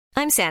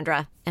I'm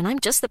Sandra, and I'm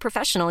just the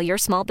professional your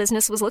small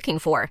business was looking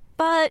for.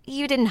 But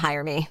you didn't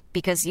hire me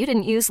because you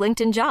didn't use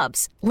LinkedIn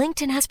Jobs.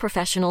 LinkedIn has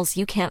professionals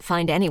you can't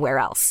find anywhere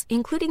else,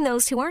 including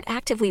those who aren't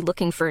actively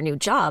looking for a new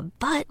job,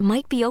 but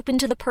might be open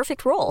to the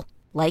perfect role,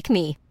 like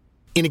me.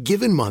 In a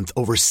given month,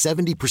 over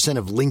 70%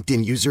 of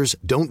LinkedIn users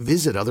don't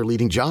visit other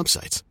leading job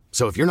sites.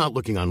 So if you're not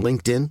looking on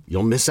LinkedIn,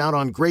 you'll miss out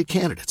on great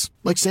candidates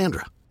like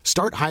Sandra.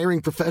 Start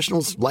hiring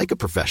professionals like a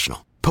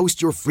professional.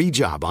 Post your free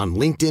job on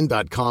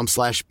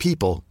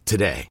linkedin.com/people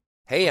today.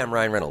 Hey, I'm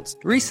Ryan Reynolds.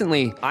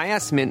 Recently, I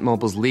asked Mint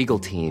Mobile's legal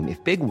team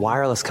if big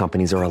wireless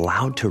companies are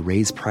allowed to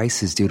raise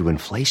prices due to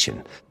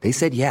inflation. They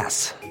said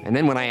yes. And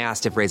then when I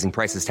asked if raising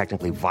prices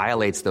technically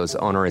violates those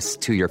onerous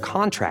two-year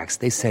contracts,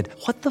 they said,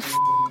 "What the f***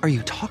 are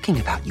you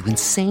talking about, you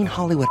insane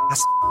Hollywood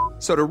ass?"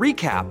 So to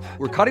recap,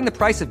 we're cutting the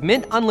price of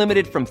Mint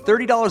Unlimited from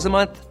 $30 a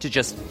month to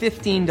just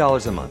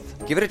 $15 a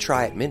month. Give it a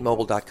try at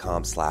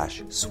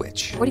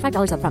mintmobile.com/switch.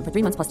 $45 up front for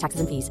 3 months plus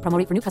taxes and fees. Promo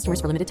rate for new customers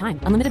for limited time.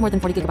 Unlimited more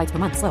than 40 gigabytes per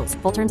month. Slows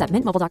full terms at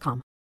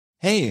mintmobile.com.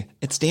 Hey,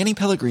 it's Danny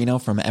Pellegrino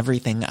from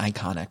Everything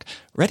Iconic.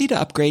 Ready to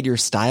upgrade your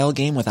style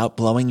game without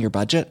blowing your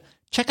budget?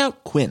 Check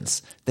out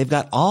Quince. They've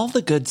got all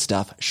the good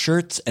stuff,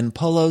 shirts and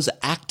polos,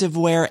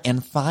 activewear,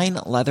 and fine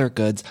leather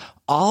goods,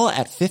 all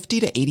at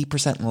 50 to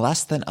 80%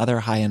 less than other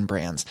high-end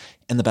brands.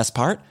 And the best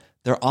part?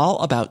 They're all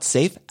about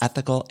safe,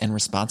 ethical, and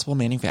responsible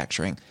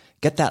manufacturing.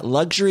 Get that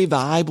luxury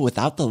vibe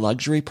without the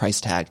luxury price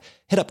tag.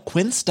 Hit up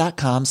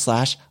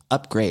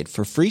quince.com/upgrade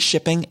for free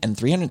shipping and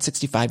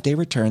 365-day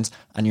returns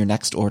on your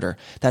next order.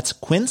 That's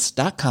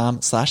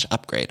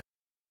quince.com/upgrade.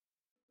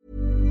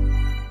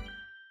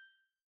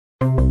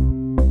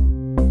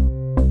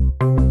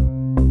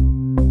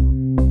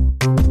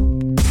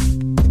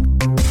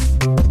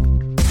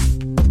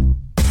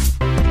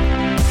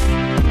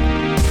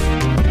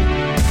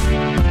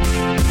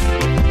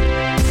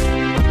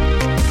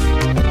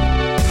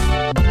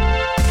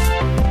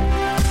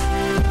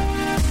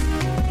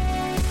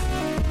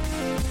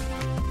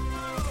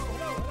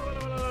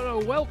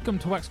 Welcome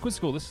to Wax Quiz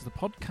School. This is the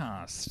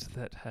podcast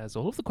that has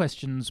all of the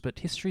questions, but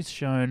history's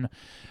shown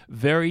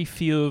very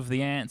few of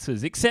the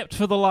answers, except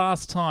for the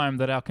last time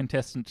that our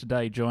contestant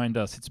today joined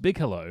us. It's a big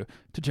hello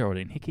to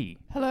Geraldine Hickey.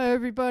 Hello,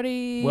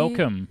 everybody.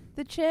 Welcome.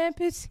 The champ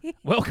is here.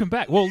 Welcome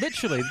back. Well,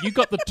 literally, you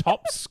got the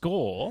top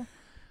score.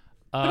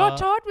 But I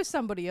tied with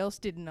somebody else,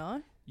 didn't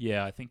I?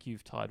 Yeah, I think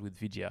you've tied with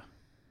Vidya.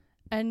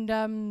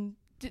 And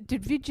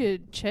did Vidya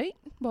cheat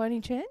by any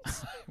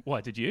chance?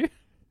 Why, did you?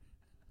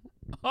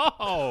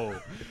 Oh,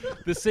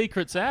 the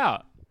secret's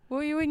out. Well,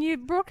 when you're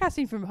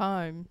broadcasting from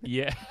home.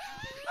 Yeah.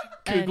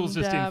 Google's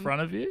just in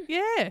front of you?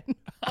 Yeah.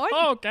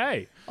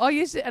 Okay. I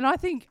used it, and I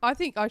think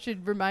I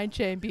should remain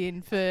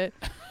champion for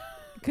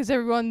because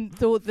everyone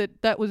thought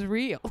that was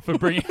real. For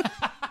bringing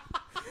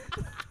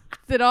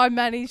that I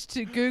managed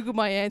to Google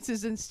my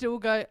answers and still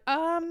go,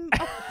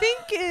 I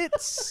think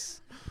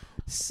it's...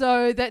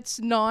 So that's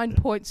 9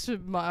 points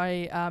of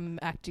my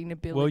acting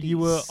abilities. Well, you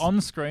were on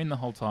screen the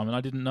whole time and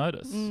I didn't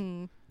notice.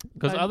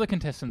 Because other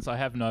contestants I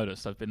have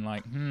noticed, I've been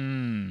like,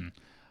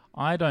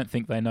 I don't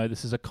think they know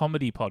this is a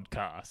comedy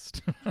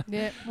podcast.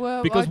 Yeah,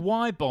 well... Because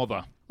why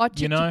bother? I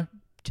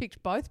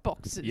ticked both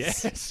boxes.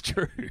 Yes, it's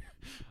true.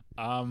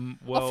 Well,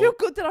 I feel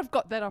good that I've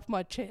got that off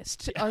my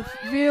chest. I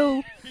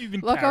feel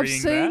like I've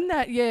seen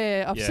that.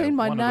 Yeah, I've seen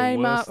my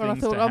name up, and I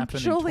thought, I'm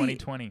surely,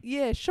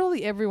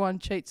 surely everyone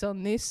cheats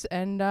on this,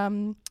 and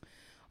I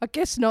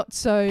guess not.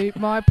 So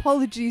my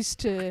apologies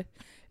to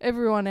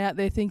everyone out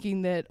there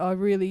thinking that I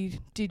really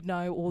did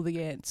know all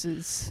the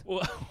answers.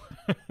 Well,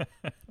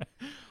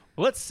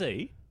 let's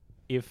see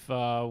if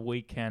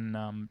we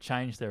can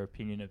change their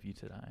opinion of you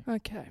today.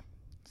 Okay.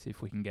 See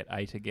if we can get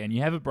 8 again.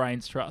 You have a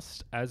brains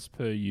trust, as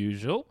per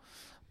usual.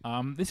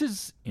 This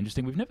is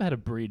interesting. We've never had a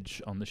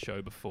bridge on the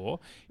show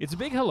before. It's a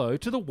big hello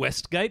to the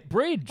Westgate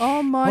Bridge.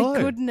 Oh, my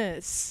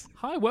goodness.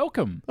 Hi,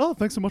 welcome. Oh,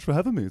 thanks so much for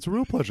having me. It's a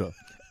real pleasure.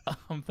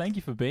 Thank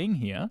you for being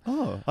here.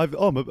 Oh,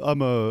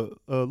 I'm a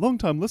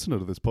long-time listener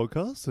to this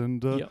podcast,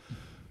 and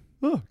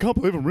can't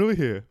believe I'm really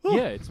here. Oh.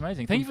 Yeah, it's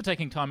amazing. Thank you for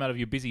taking time out of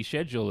your busy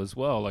schedule as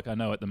well. Like, I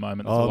know at the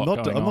moment there's a lot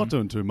going on. I'm not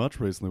doing too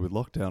much recently with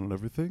lockdown and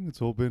everything. It's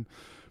all been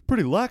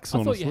pretty lax,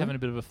 honestly. I thought you were having a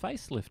bit of a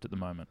facelift at the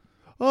moment.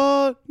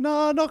 No,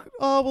 not.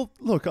 Well,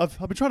 look, I've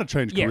been trying to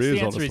change careers.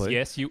 The answer honestly.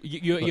 is yes.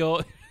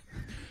 You're.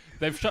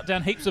 They've shut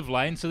down heaps of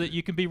lanes so that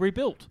you can be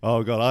rebuilt.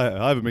 Oh God,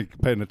 I haven't been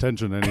paying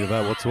attention to any of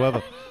that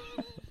whatsoever.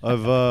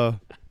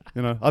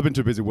 I've been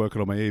too busy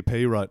working on my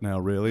EP right now.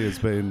 Really, it's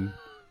been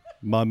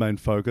my main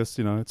focus.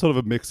 It's sort of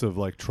a mix of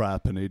like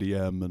trap and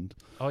EDM and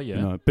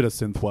a bit of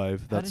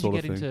synthwave, that sort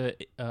of thing. How did you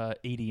get into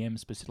EDM,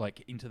 specific,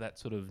 like into that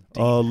sort of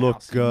deep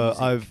house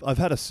music? I've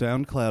had a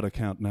SoundCloud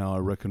account now, I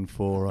reckon,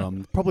 for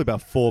probably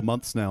about 4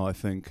 months now, I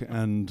think.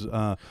 And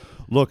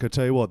look, I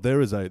tell you what,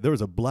 there is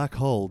a black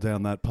hole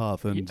down that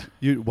path, and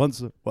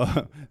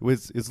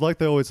it's like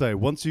they always say,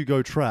 once you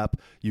go trap,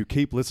 you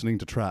keep listening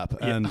to trap,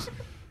 and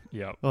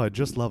I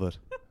just love it.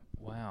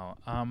 Wow.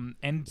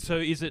 And so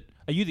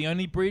are you the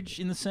only bridge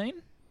in the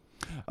scene?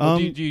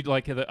 Do you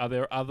like? Are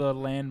there other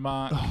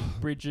landmark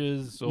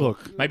bridges, or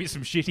maybe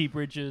some shitty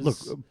bridges? Look,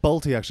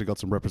 Balti actually got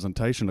some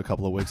representation a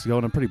couple of weeks ago,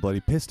 and I'm pretty bloody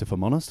pissed, if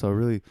I'm honest. I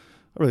really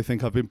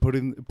think I've been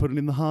putting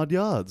in the hard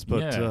yards.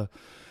 But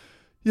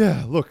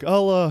look,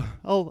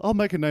 I'll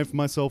make a name for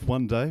myself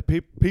one day.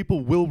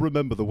 People will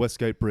remember the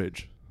Westgate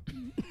Bridge.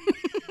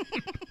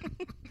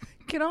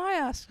 Can I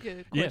ask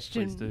a question? Yes,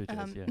 please do,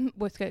 Jess,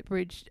 Westgate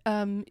Bridge.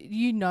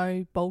 You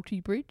know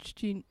Balti Bridge?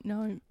 Do you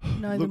know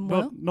them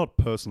well? Not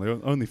personally,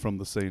 only from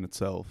the scene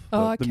itself,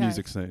 the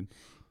music scene.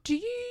 Do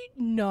you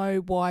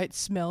know why it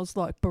smells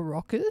like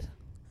Barocca?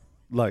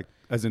 Like,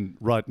 as in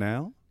right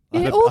now?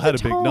 Yeah, I had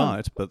a big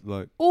night, but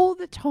like... All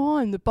the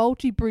time, the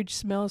Balti Bridge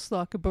smells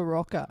like a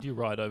Barocca. Do you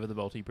ride over the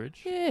Balti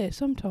Bridge? Yeah,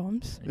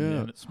 sometimes.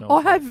 And it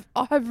smells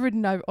I have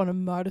ridden over on a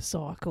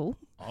motorcycle.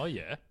 Oh,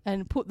 yeah.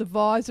 And put the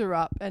visor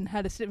up and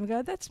had a sip and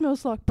go, that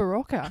smells like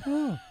Barocca.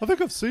 Oh, I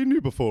think I've seen you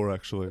before,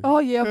 actually. Oh,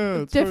 yeah,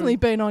 I've definitely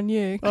been on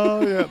you.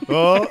 Oh, yeah.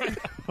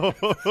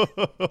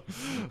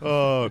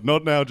 Oh,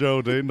 not now,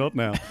 Geraldine, not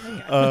now.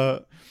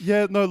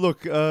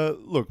 Look,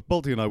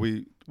 Balti and I,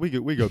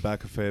 we go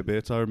back a fair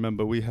bit. I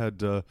remember we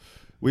had...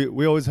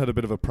 We always had a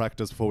bit of a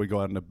practice before we go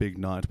out on a big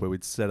night where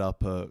we'd set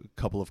up a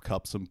couple of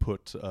cups and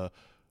put... a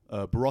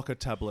Barocca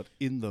tablet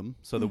in them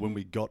so that when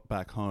we got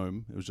back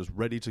home, it was just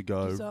ready to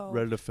go,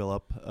 ready to fill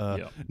up.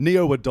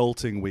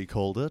 Neo-adulting, we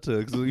called it,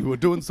 because we were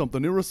doing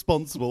something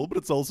irresponsible, but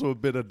it's also a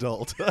bit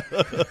adult.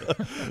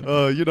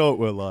 You know what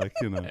we're like,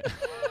 you know.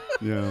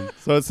 Yeah.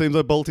 So it seems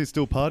like Balti's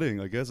still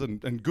partying, I guess,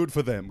 and good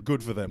for them.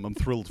 Good for them. I'm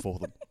thrilled for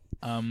them.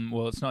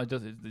 Well, it's not. The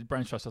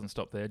Brains Trust doesn't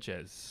stop there,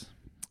 Jez.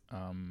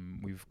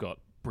 We've got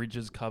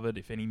bridges covered.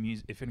 If any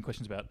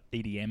questions about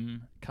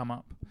EDM come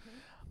up.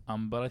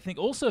 But I think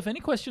also if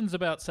any questions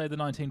about, say, the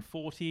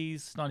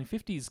 1940s,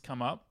 1950s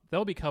come up,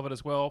 they'll be covered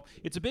as well.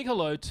 It's a big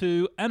hello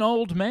to an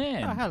old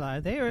man. Oh, hello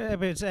there. It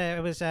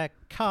was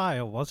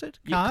Kyle, was it?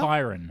 Yeah,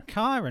 Kyron.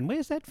 Kyron.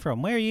 Where's that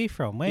from? Where are you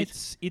from?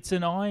 It's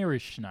an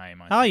Irish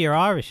name, I think. Oh, you're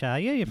Irish, are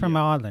you? You're from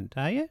Ireland,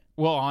 are you?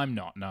 Well, I'm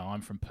not. No,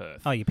 I'm from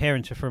Perth. Oh, your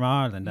parents are from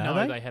Ireland, are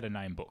they? No, they had a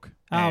name book.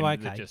 Oh, okay.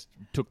 They just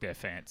took their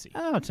fancy.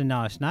 Oh, it's a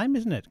nice name,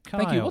 isn't it?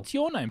 Kyle. Thank you. What's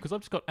your name? Because I've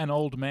just got an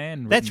old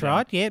man. That's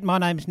right, yeah. My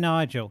name's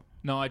Nigel.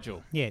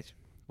 Nigel. Yes.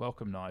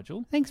 Welcome,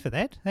 Nigel. Thanks for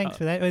that.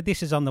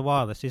 This is on the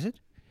wireless, is it?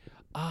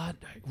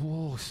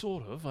 Well,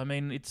 sort of. I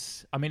mean,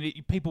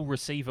 people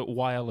receive it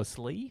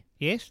wirelessly.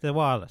 Yes, the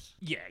wireless.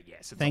 Yes,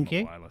 it's Thank on the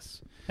you.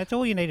 wireless. That's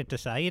all you needed to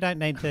say. You don't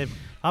need to.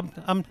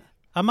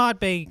 I might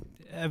be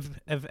of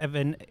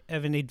an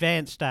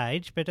advanced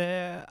stage, but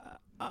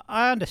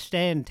I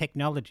understand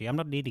technology. I'm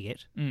not an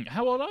idiot.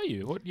 How old are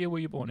you? What year were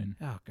you born in?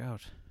 Oh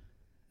God,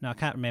 no, I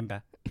can't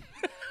remember.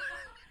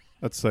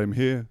 That's same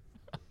here.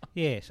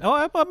 Yes. Oh,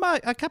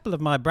 a couple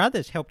of my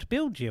brothers helped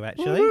build you,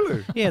 actually. Oh,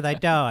 really? Yeah, they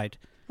died.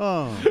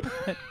 Oh.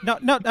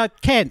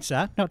 Not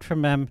cancer. Not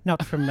from.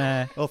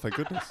 Oh, thank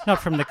goodness.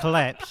 Not from the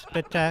collapse,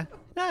 but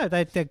no,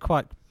 they're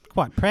quite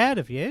proud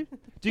of you.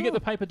 Do you get the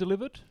paper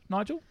delivered,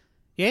 Nigel?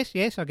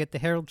 Yes, I get the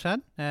Herald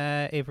Sun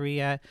every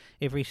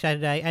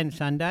Saturday and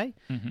Sunday.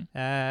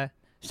 Mm-hmm.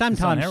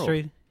 Sometimes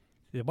through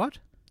the what?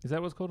 Is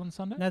that what's called on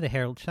Sunday? No, the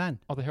Herald Sun.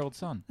 Oh, the Herald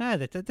Sun. No,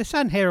 the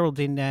Sun Herald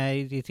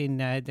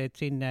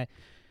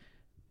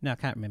no, I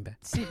can't remember.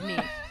 Sydney.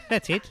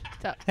 That's it.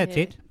 That's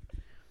it.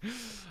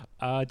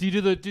 Do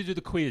you do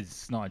the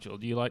quiz, Nigel?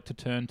 Do you like to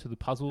turn to the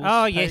puzzles?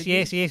 Oh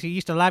pages? yes. We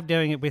used to love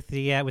doing it with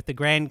the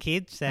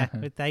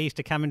grandkids. They used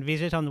to come and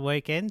visit on the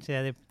weekends.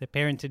 The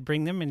parents would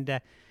bring them,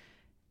 and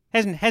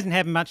hasn't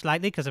happened much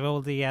lately because of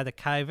all the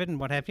COVID and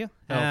what have you.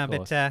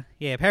 But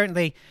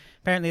apparently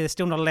they're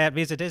still not allowed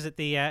visitors at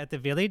the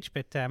village.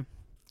 But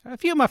a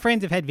few of my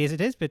friends have had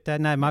visitors, but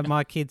no,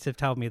 my kids have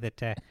told me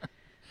that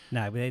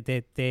no,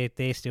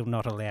 they're still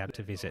not allowed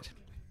to visit.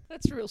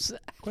 That's real sad.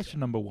 Question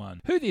number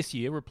 1. Who this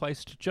year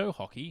replaced Joe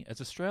Hockey as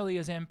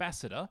Australia's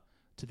ambassador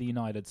to the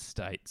United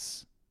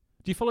States?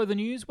 Do you follow the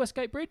news,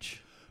 Westgate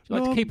Bridge? Do you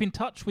like to keep in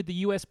touch with the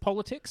US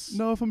politics?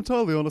 No, if I'm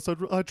totally honest,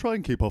 I try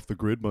and keep off the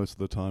grid most of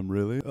the time,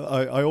 really.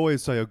 I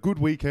always say a good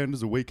weekend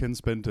is a weekend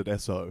spent at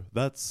SO.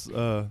 That's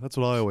what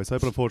I always say,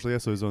 but unfortunately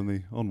SO is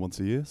only on once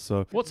a year,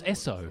 so... What's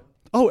SO?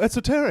 Oh,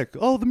 Esoteric.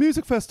 Oh, the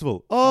music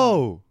festival.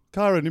 Oh,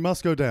 Kyron, you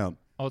must go down.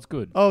 Oh, it's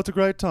good. Oh, it's a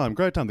great time.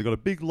 Great time. They've got a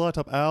big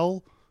light-up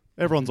owl.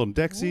 Everyone's on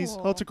Dexies.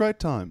 Oh, it's a great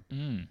time.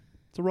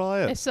 It's a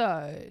riot.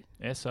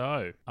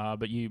 SO.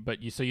 But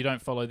you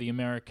don't follow the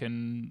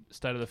American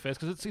state of affairs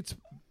because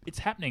it's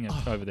happening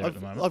over there at the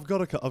moment. I've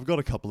got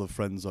a couple of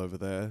friends over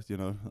there. You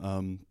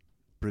know,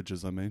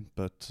 Bridges. I mean,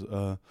 but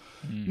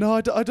no,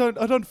 I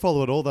don't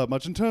follow it all that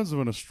much in terms of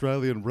an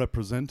Australian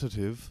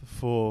representative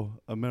for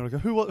America.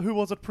 Who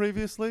was it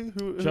previously?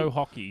 Joe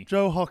Hockey.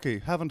 Joe Hockey.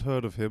 Haven't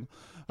heard of him.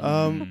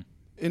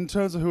 In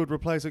terms of who would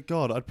replace it,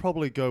 God, I'd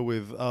probably go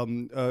with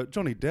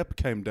Johnny Depp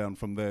came down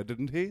from there,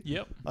 didn't he?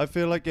 Yep. I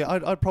feel like,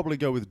 I'd probably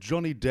go with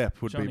Johnny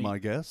Depp would be my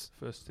guess.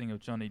 First thing of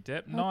Johnny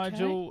Depp. Okay.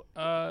 Nigel,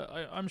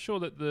 I'm sure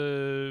that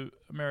the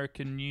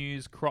American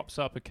news crops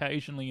up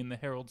occasionally in the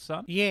Herald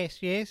Sun. Yes,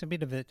 a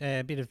bit of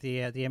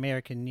the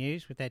American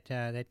news with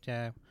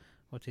that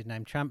what's his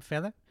name, Trump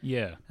fella.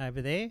 Yeah.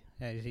 Over there.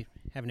 Is he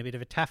having a bit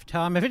of a tough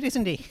time of it,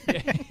 isn't he?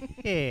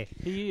 Yeah.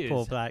 He is.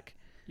 Poor bloke.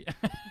 Yeah.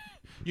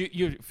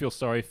 You feel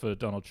sorry for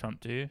Donald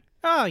Trump, do you?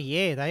 Oh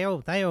yeah, they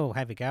all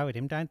have a go at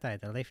him, don't they?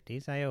 The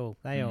lefties, they all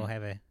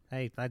have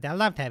they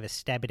love to have a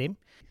stab at him.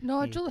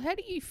 Nigel, how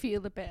do you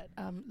feel about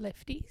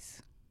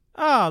lefties?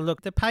 Oh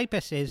look, the paper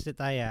says that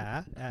they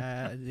are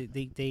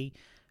the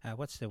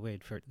what's the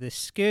word for it? The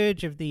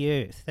scourge of the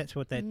earth. That's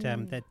what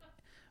that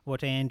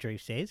what Andrew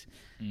says.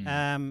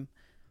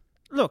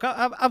 Look,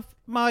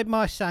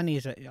 my son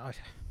is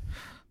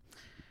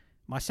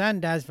my son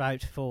does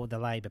vote for the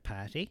Labor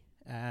Party.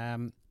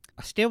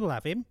 I still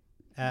love him.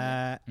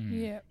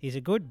 He's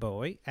a good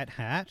boy at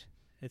heart.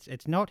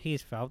 It's not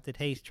his fault that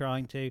he's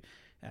trying to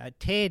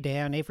tear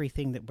down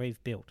everything that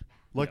we've built.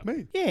 Like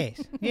me?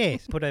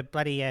 Yes. Put a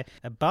bloody a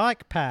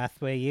bike path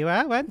where you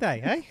are, won't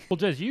they, eh? Well,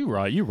 Jez, you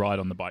ride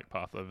on the bike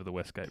path over the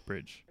Westgate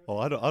Bridge. Oh,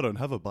 I don't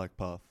have a bike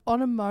path.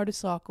 On a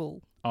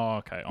motorcycle. Oh,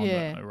 okay.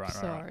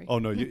 Right. Oh,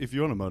 no, if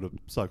you're on a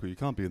motorcycle, you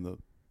can't be in the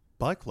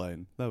bike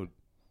lane. That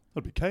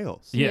would be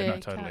chaos. Yeah, no,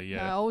 totally,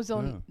 yeah. No, I was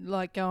on,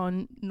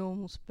 going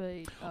normal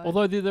speed.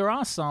 Although there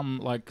are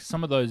some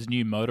of those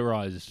new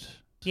motorised...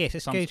 Yes, a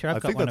scooter.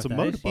 I've got one of those. I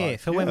think that's a motorbike.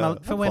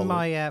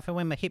 Yeah, for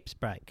when my hips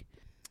break.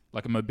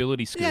 Like a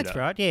mobility scooter. That's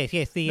right.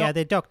 Yes.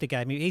 The doctor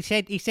gave me. He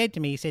said to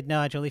me,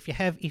 Nigel,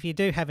 if you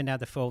do have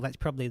another fall, that's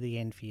probably the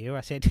end for you.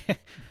 I said,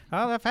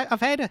 oh,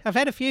 I've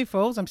had a few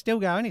falls. I'm still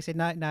going. He said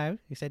no.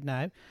 He said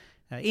no.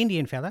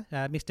 Indian fella,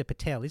 Mr.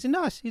 Patel. He's a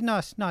nice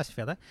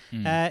fella.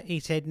 He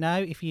said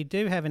no. If you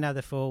do have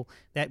another fall,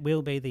 that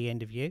will be the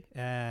end of you,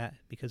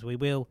 because we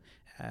will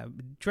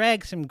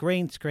drag some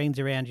green screens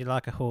around you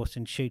like a horse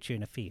and shoot you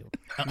in a field.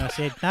 And I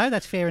said, no,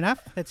 that's fair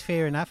enough. That's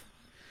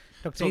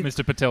what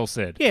Mr. Patel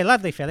said. Yeah,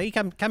 lovely fella. He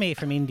come here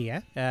from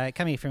India.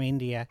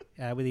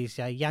 With his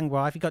young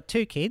wife. He got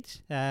 2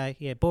 kids. Boy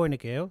and a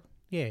girl.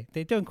 Yeah,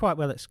 they're doing quite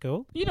well at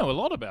school. You know a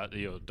lot about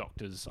your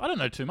doctors. I don't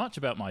know too much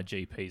about my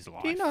GP's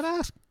life. Do you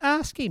not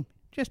ask him?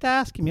 Just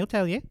ask him. He'll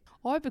tell you.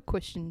 I have a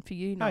question for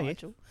you,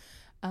 Nigel.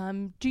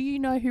 Do you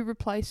know who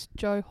replaced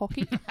Joe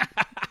Hockey?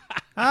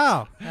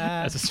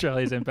 As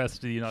Australia's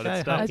ambassador to the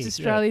United States. As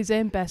Australia's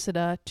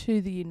ambassador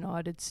to the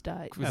United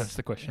States. That's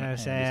the question.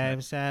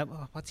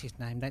 What's his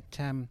name?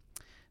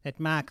 That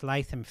Mark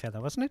Latham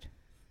fella, wasn't it?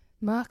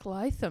 Mark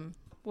Latham.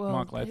 Well,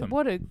 Mark Latham.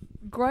 What a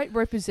great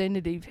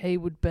representative he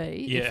would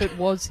be if it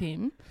was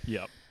him.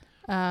 Yep.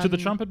 To the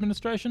Trump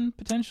administration,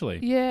 potentially.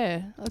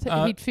 Yeah, I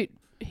think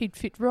he'd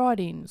fit right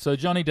in. So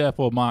Johnny Depp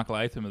or Mark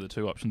Latham are the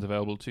 2 options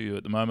available to you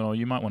at the moment, or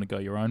you might want to go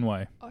your own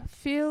way. I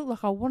feel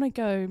like I want to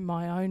go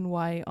my own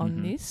way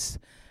on this,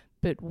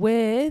 but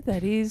where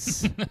that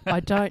is,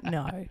 I don't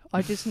know.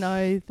 I just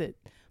know that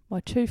my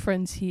 2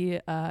 friends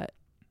here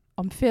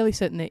I'm fairly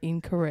certain they're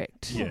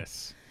incorrect.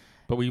 Yes,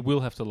 but we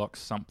will have to lock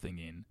something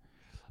in.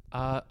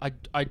 I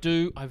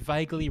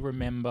vaguely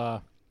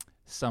remember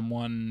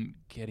someone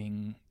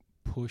getting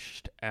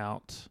pushed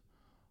out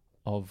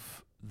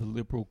of the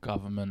Liberal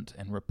government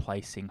and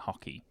replacing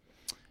Hockey.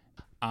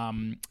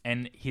 And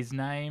his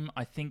name,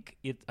 I think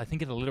it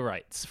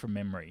alliterates from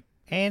memory.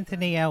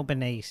 Anthony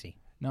Albanese.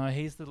 No,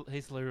 he's the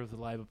leader of the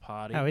Labor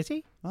Party. Oh, is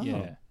he? Oh.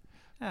 Yeah.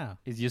 Oh.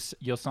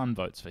 Your son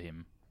votes for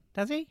him.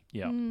 Does he?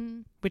 Yeah.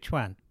 Which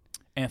one?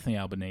 Anthony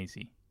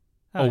Albanese.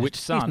 Oh, which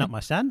son? He's not my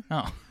son.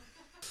 Oh.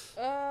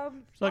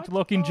 It's like to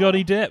lock in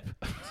Johnny Depp.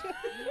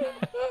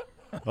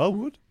 I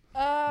would.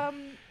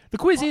 The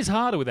quiz is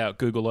harder without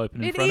Google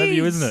open in front of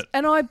you, isn't it?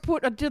 And I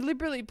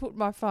deliberately put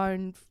my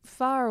phone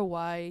far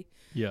away.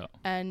 Yeah.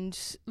 And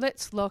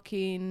let's lock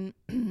in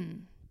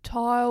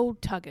Tile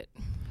Tuggett.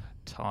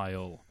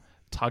 Tile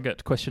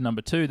Tuggett. Question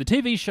number 2. The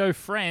TV show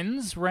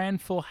Friends ran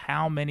for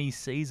how many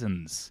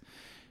seasons?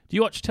 Do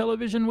you watch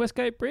television,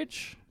 Westgate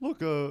Bridge?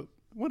 Look,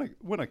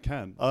 when I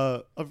can.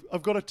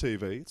 I've got a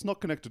TV. It's not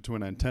connected to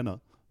an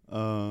antenna.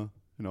 I'm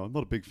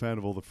not a big fan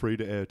of all the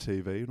free-to-air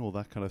TV and all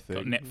that kind of thing.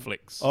 Got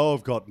Netflix. Oh,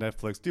 I've got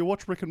Netflix. Do you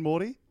watch Rick and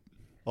Morty?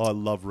 Oh, I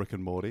love Rick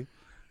and Morty.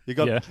 You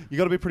got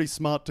to be pretty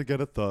smart to get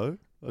it, though.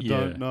 I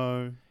don't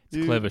know.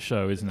 It's a clever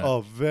show, isn't it?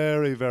 Oh,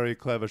 very, very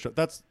clever show.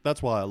 That's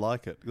why I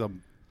like it.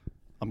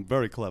 I'm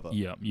very clever.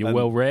 Yeah. You're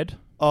well read?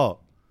 Oh,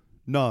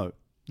 no.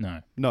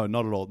 No,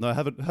 not at all. No, I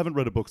haven't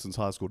read a book since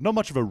high school. Not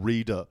much of a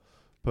reader,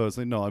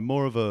 personally. No, I'm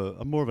more of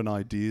an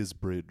ideas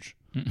bridge.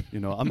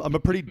 I'm a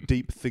pretty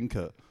deep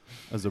thinker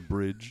as a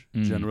bridge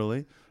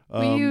generally.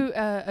 Were you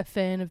a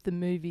fan of the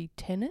movie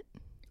Tenet?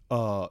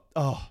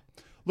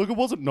 Look, it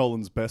wasn't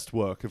Nolan's best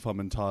work, if I'm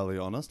entirely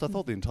honest. I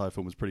thought the entire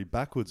film was pretty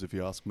backwards, if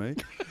you ask me.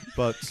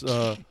 But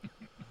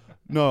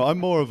no, I'm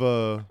more of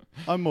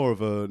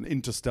an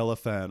Interstellar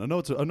fan. I know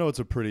it's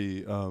a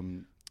pretty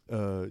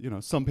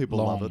some people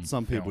love it,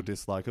 some people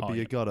dislike it, but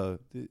you gotta,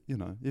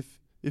 if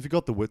you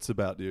got the wits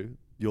about you,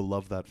 you'll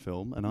love that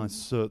film, and I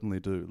certainly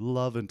do.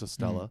 Love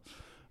Interstellar.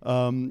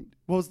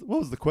 What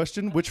was the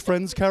question? Which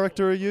Friends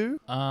character are you?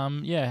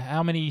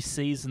 How many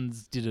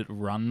seasons did it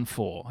run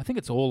for? I think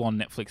it's all on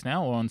Netflix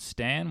now, or on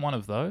Stan, one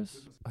of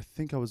those. I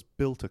think I was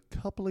built a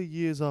couple of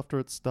years after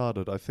it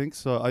started. I think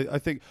so.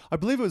 I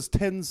believe it was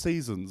 10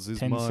 seasons.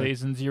 10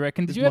 seasons, you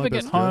reckon? Did you ever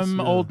get home,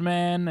 old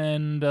man,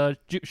 and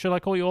should I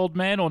call you old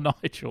man or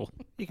Nigel?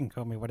 You can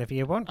call me whatever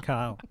you want,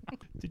 Carl.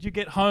 Did you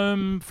get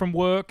home from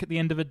work at the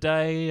end of a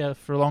day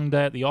for a long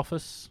day at the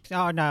office?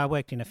 Oh, no, I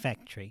worked in a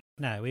factory.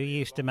 No, we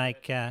used to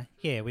make,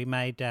 we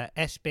made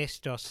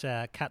asbestos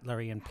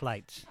cutlery and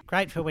plates.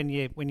 Great for when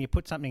you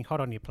put something hot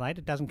on your plate,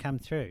 it doesn't come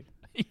through.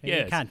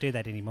 Yes. You can't do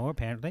that anymore,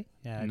 apparently.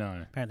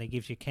 No. Apparently it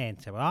gives you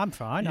cancer. Well, I'm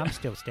fine. I'm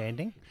still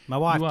standing. My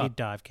wife did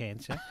die of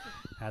cancer.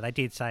 They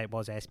did say it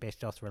was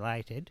asbestos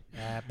related.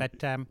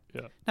 No,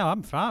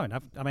 I'm fine.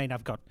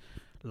 I've got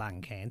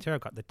lung cancer.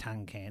 I've got the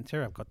tongue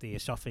cancer. I've got the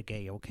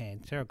esophageal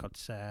cancer. I've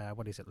got,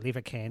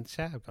 liver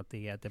cancer. I've got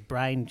the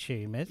brain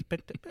tumours.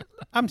 But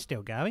I'm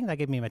still going. They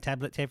give me my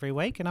tablets every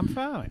week and I'm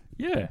fine.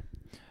 Yeah.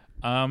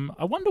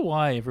 I wonder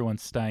why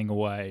everyone's staying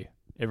away.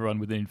 Everyone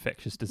with an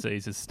infectious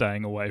disease is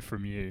staying away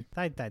from you.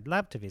 They'd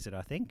love to visit,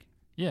 I think.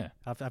 Yeah.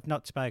 I've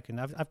not spoken.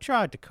 I've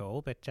tried to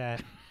call, but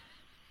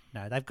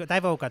no,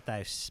 they've all got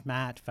those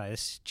smartphones,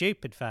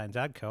 stupid phones,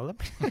 I'd call them.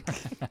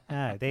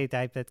 No,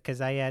 because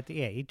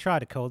you try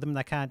to call them,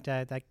 they can't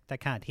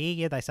hear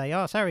you. They say,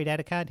 "Oh, sorry, Dad,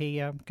 I can't hear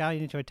you. I'm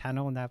going into a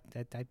tunnel," and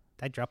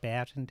they drop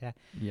out. And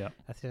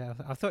I said,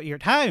 "I thought you were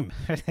at home."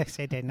 They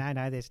said,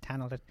 "No, there's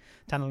a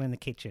tunnel in the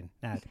kitchen."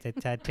 No,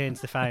 it turns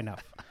the phone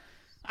off.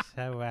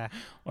 So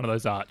one of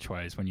those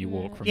archways when you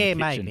walk from the kitchen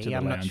maybe. to the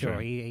I'm lounge not sure.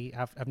 room.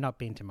 I've not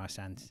been to my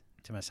son's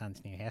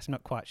new house. I'm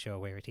not quite sure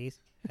where it is.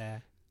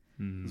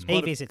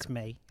 He visits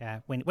me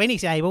when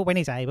he's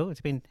able.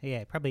 It's been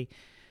probably.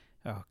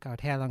 Oh God,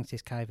 how long's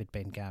this COVID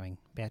been going?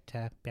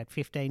 About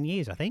 15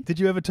 years, I think. Did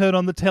you ever turn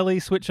on the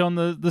telly, switch on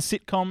the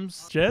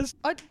sitcoms, Jez?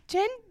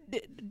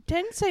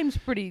 10 seems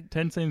pretty.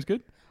 10 seems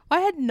good.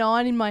 I had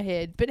 9 in my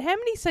head, but how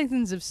many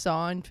seasons of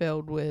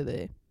Seinfeld were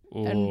there?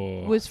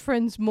 And was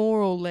Friends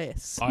more or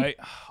less?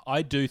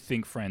 I do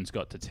think Friends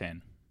got to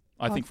 10.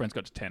 I think Friends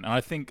got to 10.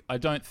 And I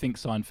don't think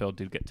Seinfeld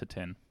did get to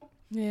 10.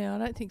 Yeah, I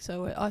don't think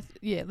so.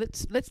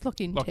 Let's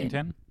lock in 10. Lock in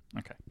 10?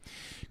 Okay.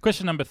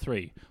 Question number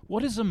 3.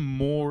 What is a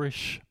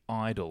Moorish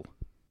idol?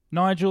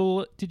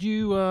 Nigel, did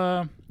you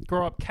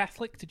grow up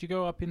Catholic? Did you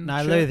grow up in the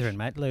church? Lutheran,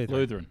 mate. Lutheran.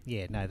 Lutheran.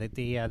 Yeah, no,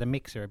 the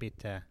mix are a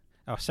bit.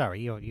 Oh, sorry,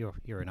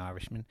 you're an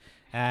Irishman.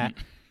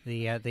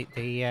 The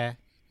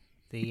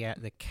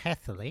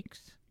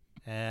Catholics.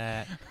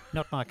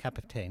 Not my cup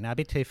of tea. No, a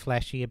bit too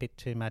flashy, a bit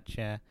too much.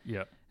 A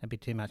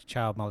bit too much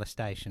child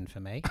molestation for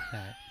me.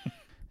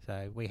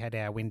 So we had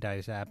our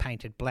windows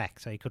painted black,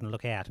 so you couldn't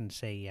look out and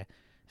see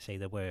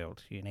the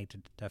world. You need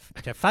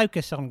to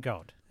focus on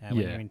God when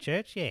you're in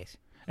church. Yes.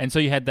 And so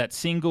you had that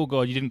single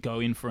God. You didn't go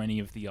in for any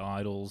of the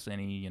idols,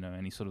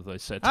 any sort of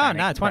those satanic practices.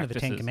 Oh no, it's one of the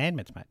 10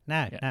 Commandments, mate.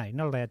 No, you're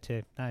not allowed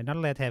to. No, not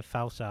allowed to have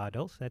false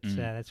idols.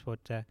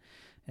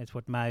 That's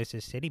what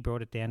Moses said. He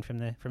brought it down from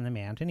the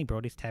mountain. He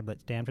brought his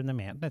tablets down from the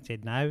mountain. It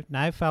said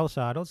no false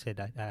idols. It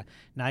said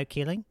no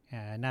killing,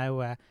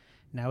 no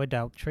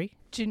adultery.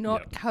 Do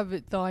not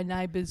covet thy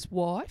neighbour's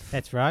wife.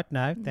 That's right.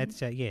 No, that's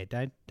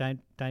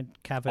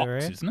don't cover her.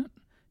 Isn't it?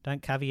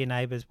 Don't cover your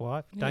neighbour's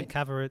wife. Yeah. Don't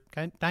cover it.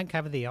 Don't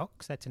cover the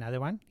ox. That's another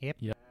one. Yep.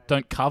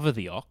 Don't cover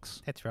the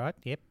ox. That's right.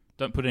 Yep.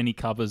 Don't put any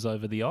covers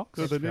over the ox.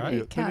 That's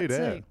right. They need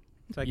air.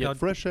 So God,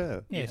 fresh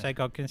air. Yeah, so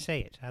God can see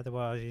it.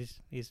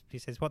 Otherwise, he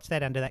says, "What's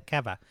that under that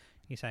cover?"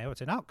 You say, "Oh,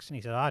 it's an ox." And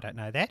he says, "I don't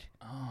know that."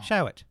 Oh.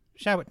 Show it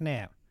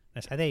now. And I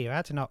say, "There you are,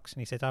 it's an ox."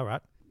 And he says, "All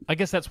right." I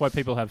guess that's why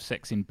people have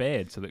sex in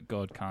bed, so that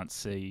God can't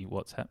see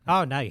what's happening.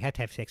 Oh, no, you have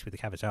to have sex with the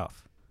covers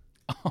off.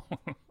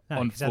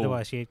 No, because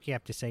otherwise you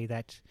have to see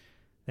that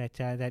it's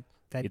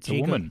jiggle.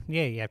 A woman.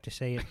 Yeah, you have to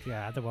see it.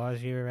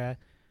 Otherwise you're...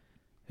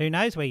 who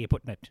knows where you're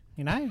putting it,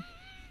 you know?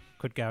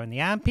 Could go in the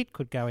armpit,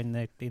 could go in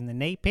the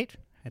knee pit.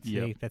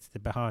 That's the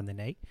behind the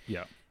knee.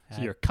 Yeah.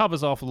 So you're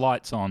covers off,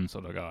 lights on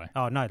sort of guy.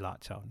 Oh, no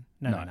lights on.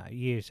 No.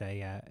 Use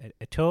a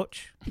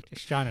torch,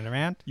 just shine it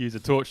around. Use a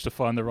torch to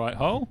find the right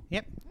hole.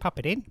 Yep. Pop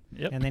it in.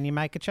 Yep. And then you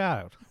make a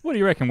child. What do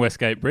you reckon,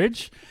 Westgate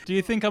Bridge? Do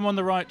you think I'm on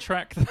the right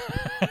track?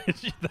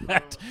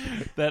 that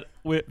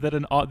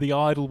the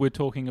idol we're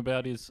talking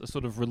about is a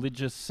sort of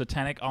religious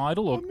satanic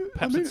idol, or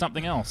perhaps it's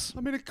something else?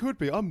 I mean, it could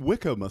be. I'm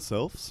Wicca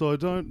myself, so I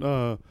don't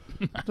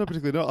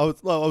particularly know. I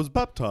was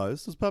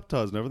baptised. I was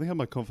baptised and everything.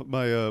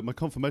 My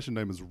confirmation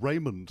name is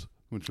Raymond,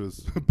 which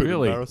was a bit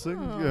embarrassing.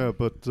 Oh. Yeah,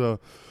 but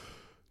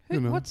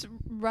what's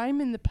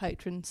Raymond the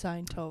patron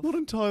saint of? Not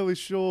entirely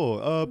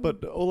sure.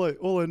 But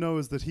all I know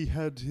is that he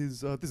had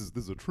his. This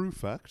is a true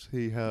fact.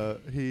 He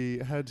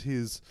had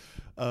his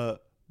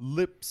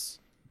lips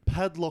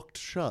padlocked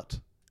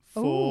shut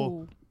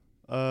for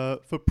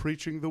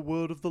preaching the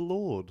word of the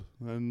Lord,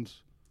 and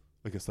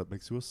I guess that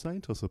makes you a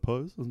saint, I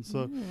suppose. And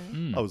so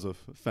I was a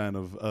fan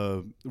of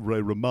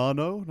Ray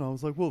Romano, and I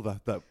was like, well,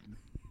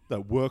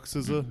 that works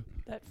as a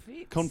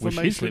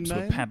confirmation his lips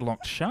name. Were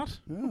padlocked shut.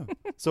 Yeah.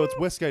 So it's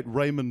Westgate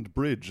Raymond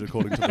Bridge,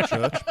 according to the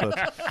church.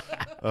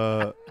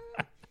 But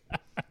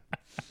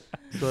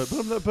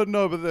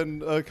But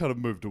then I kind of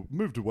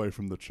moved away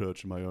from the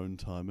church in my own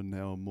time, and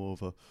now I'm more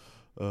of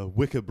a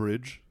wicker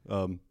bridge.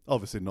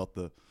 Obviously not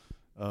the...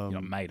 You're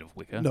not made of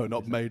wicker. No,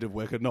 not made of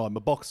wicker. No, I'm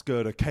a box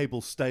girder,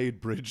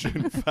 cable-stayed bridge,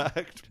 in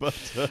fact.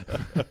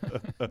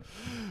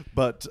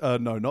 But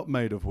no, not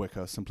made of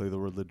wicker. Simply the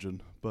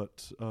religion.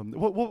 But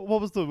what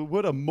was the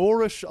word? A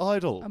Moorish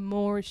idol. A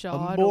Moorish idol.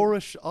 A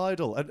Moorish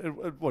idol.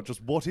 And what?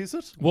 Just what is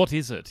it? What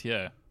is it?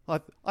 Yeah.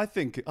 I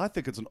think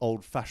it's an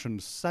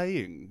old-fashioned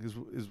saying.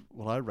 Is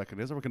what I reckon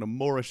is. I reckon a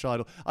Moorish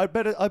idol. I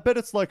bet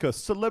it's like a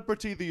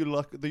celebrity that you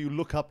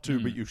look up to,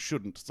 but you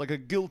shouldn't. It's like a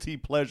guilty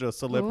pleasure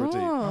celebrity.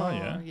 Oh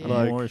yeah.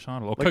 Like, Moorish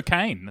idol or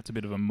cocaine. That's a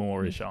bit of a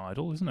Moorish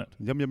idol, isn't it?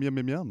 Yum yum yum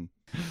yum yum.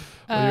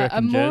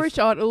 A Moorish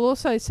idol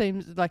also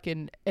seems like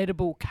an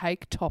edible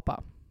cake topper.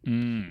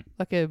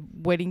 Like a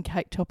wedding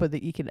cake topper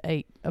that you can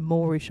eat. A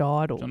Moorish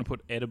idol. Do you want to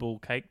put edible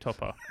cake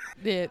topper?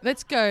 Yeah,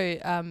 let's go.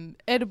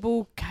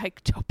 Edible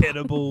cake topper.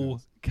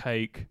 Edible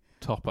cake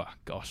topper.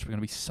 Gosh, we're going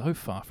to be so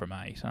far from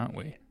 8, aren't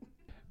we?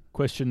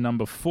 Question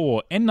number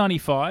 4.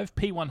 N95,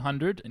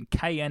 P100, and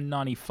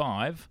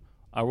KN95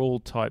 are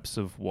all types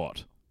of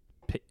what?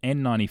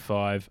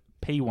 N95,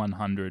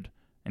 P100,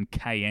 and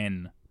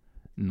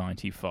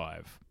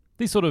KN95.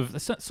 They sort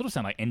of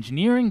sound like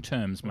engineering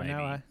terms,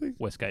 maybe.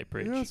 Westgate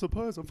Bridge. Yeah, I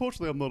suppose.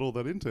 Unfortunately, I'm not all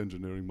that into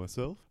engineering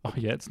myself. Oh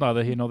yeah, it's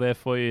neither here nor there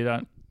for you.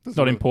 It's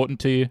not important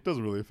to you.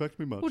 Doesn't really affect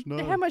me much.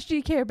 No. How much do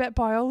you care about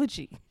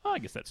biology? Oh, I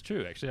guess that's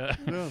true, actually.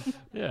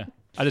 Yeah.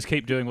 I just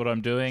keep doing what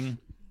I'm doing.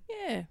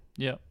 Yeah.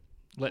 Yeah.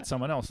 Let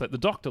the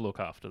doctor look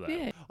after that.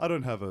 Yeah. I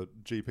don't have a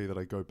GP that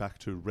I go back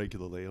to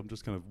regularly. I'm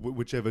just kind of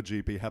whichever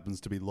GP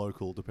happens to be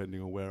local, depending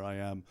on where I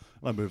am.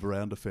 I move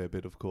around a fair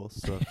bit, of course,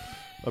 so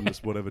I'm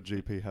just whatever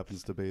GP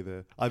happens to be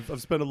there. I've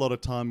spent a lot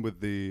of time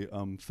with the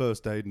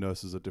first aid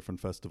nurses at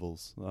different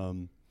festivals. I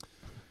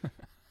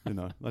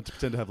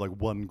tend to have like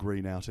one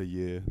green out a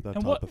year, that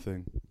type of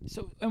thing.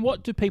 So, and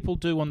what do people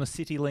do on the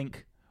City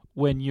Link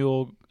when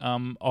you're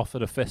off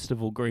at a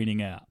festival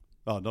greening out?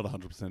 Oh, not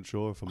 100%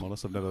 sure, if I'm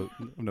honest. I've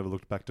never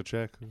looked back to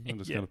check.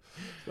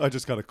 I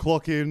just kind of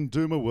clock in,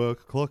 do my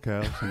work, clock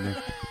out, and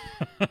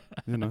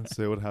then,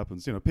 see what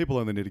happens. People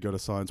only need to go to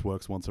Science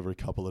Works once every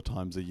couple of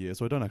times a year,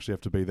 so I don't actually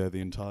have to be there the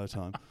entire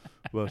time.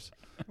 But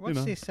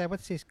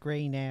what's this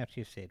green out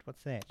you said?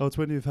 What's that? Oh, it's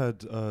when you've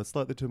had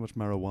slightly too much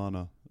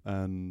marijuana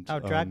and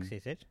drugs,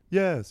 is it?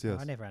 Yes. Oh,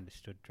 I never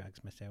understood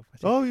drugs myself.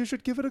 Oh, you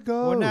should give it a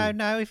go. Well,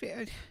 no.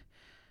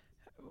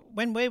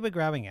 When we were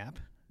growing up,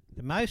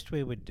 the most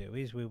we would do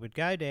is we would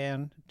go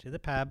down to the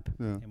pub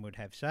and would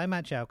have so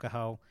much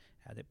alcohol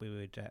that we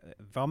would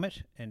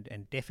vomit and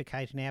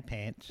defecate in our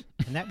pants,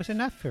 and that was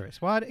enough for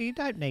us. Why you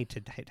don't need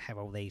to have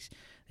all these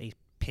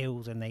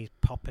pills and these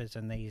poppers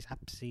and these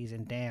upsies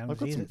and downs. I've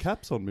got some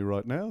caps on me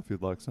right now, if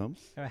you'd like some.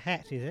 A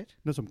hat, is it?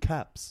 No, some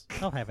caps.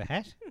 I'll have a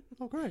hat.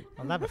 Oh, great.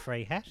 I love a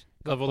free hat.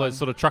 Love all those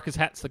sort of truckers'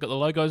 hats that got the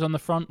logos on the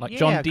front, like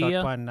John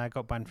Deere. I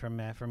got one from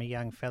a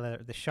young fella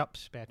at the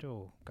shops about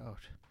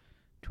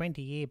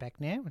 20 years back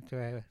now.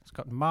 It's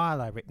got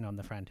Milo written on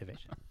the front of it.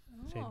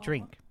 So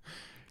drink.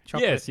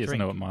 Yes, drink. I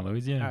know what Milo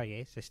is, yeah. Oh,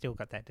 yes, they still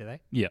got that, do they?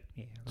 Yeah.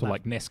 Yeah. So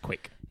like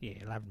Nesquik. Yeah,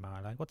 I loved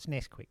Milo. What's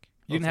Nesquik?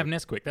 You didn't have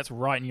Nesquik. That's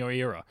right in your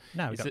era.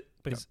 No,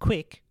 but it's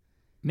Quick.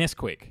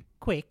 Nesquik.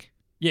 Quick?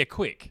 Yeah,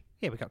 Quick.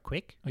 Yeah, we got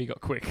Quick. Oh, you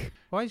got Quick.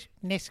 Why is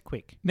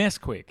Nesquik?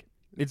 Nesquik.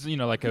 It's,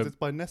 it's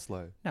by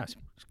Nestle. No, it's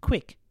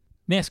Quick.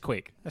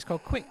 Nesquik. That's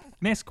called Quick.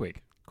 Nesquik.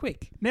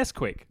 Quick.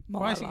 Nesquik.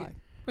 What's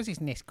this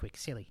Nesquik?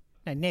 Silly.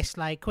 No,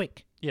 Nestle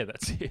Quick. Yeah,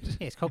 that's it.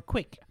 Yeah, it's called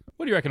Quick.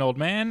 What do you reckon, old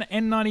man?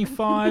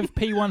 N95,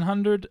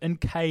 P100,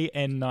 and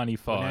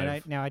KN95. Well,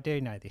 no, I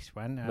do know this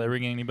one. Are they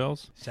ringing any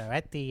bells? So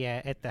at the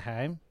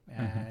home,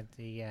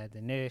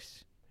 the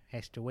nurse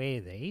has to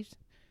wear these.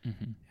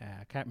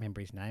 I can't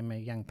remember his name. A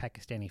young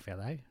Pakistani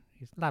fellow.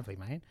 He's a lovely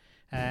man.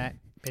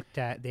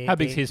 How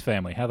big's his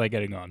family? How are they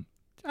getting on?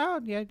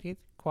 Oh, yeah,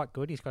 quite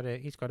good. He's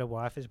got a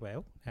wife as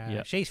well.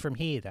 She's from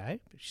here though.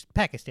 She's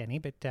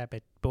Pakistani,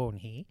 but born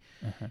here.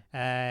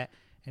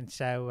 And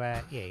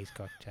so he's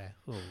got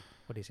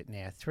what is it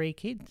now? 3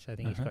 kids. I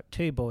think he's got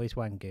 2 boys,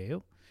 1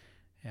 girl.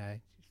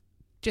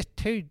 Just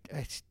 2.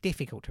 It's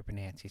difficult to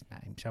pronounce his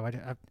name, so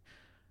I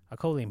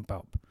call him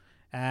Bob.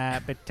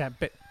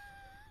 But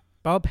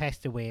Bob has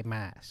to wear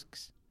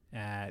masks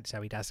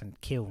so he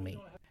doesn't kill me.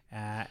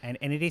 And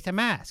it is a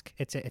mask.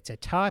 It's a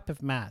type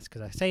of mask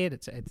because I see it.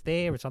 It's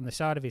there. It's on the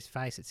side of his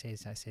face. It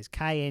says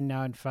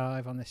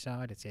KN95 on the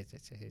side. It says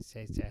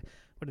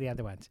what are the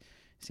other ones?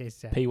 It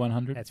says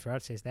P100. That's right.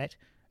 It says that.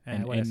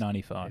 And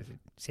N95. It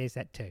says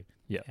that too.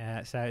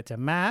 Yeah. So it's a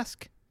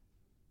mask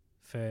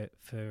for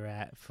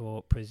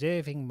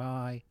preserving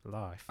my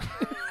life.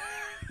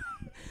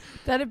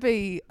 That'd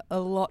be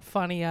a lot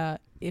funnier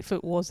if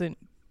it wasn't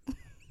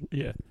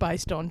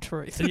based on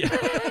truth.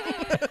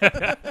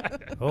 Yeah.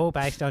 All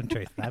based on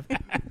truth, love.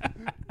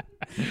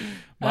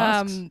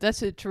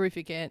 That's a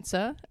terrific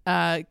answer.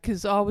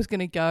 Because I was going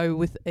to go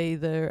with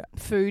either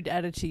food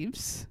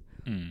additives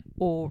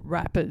or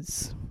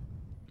wrappers.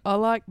 I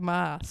like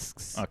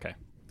masks. Okay.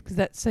 Because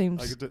that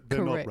seems they're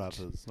correct. not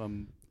wrappers.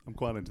 I'm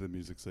quite into the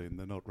music scene.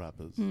 They're not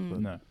rappers.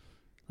 But No.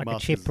 Like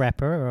Masters. a chip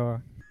rapper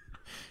or...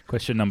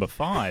 Question number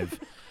 5.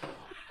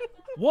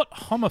 What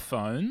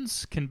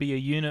homophones can be a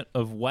unit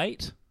of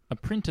weight, a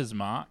printer's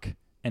mark,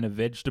 and a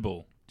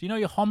vegetable? Do you know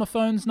your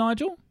homophones,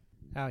 Nigel?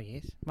 Oh,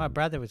 yes. My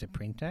brother was a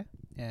printer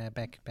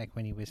back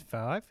when he was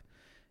 5.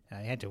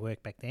 He had to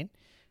work back then.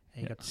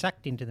 He got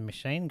sucked into the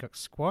machine, got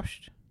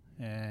squashed.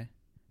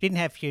 Didn't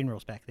have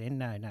funerals back then.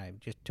 No.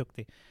 Just took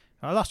the...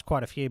 I lost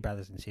quite a few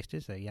brothers and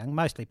sisters. They're young,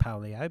 mostly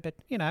polio, but,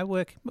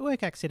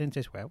 work accidents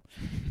as well.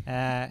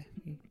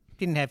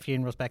 Didn't have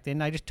funerals back then.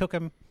 They just took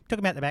them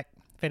out the back,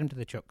 fed them to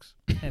the chooks.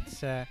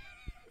 That's...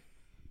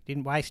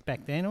 didn't waste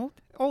back then.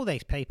 All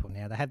these people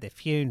now, they have their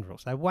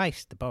funerals. They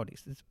waste the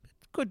bodies. It's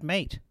good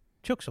meat.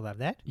 Chooks will love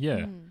that.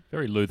 Yeah,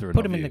 very Lutheran.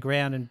 Put them in the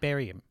ground and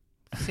bury them.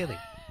 Silly.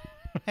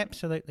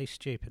 Absolutely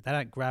stupid. They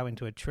don't grow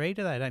into a tree,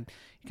 do they? You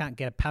can't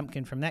get a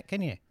pumpkin from that,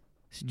 can you?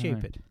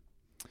 Stupid.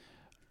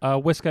 No.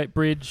 Westgate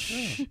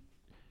Bridge.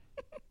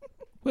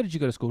 Where did you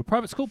go to school?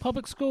 Private school?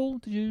 Public school?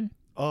 Did you?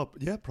 Oh,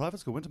 yeah, private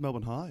school. Went to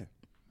Melbourne High.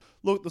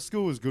 Look, the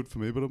school was good for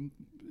me, but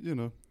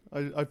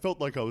I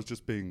felt like I was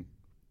just being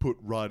put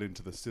right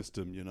into the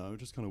system,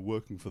 just kind of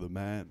working for the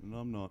man, and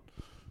I'm not.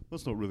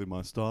 That's not really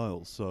my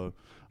style. So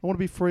I want to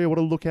be free. I want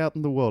to look out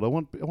in the world. I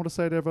want to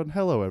say to everyone,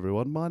 hello,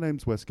 everyone. My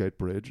name's Westgate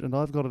Bridge, and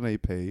I've got an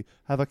EP.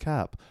 Have a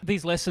cap.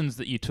 These lessons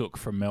that you took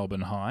from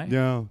Melbourne High.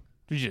 Yeah.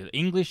 Did you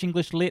English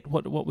lit?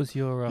 What was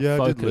your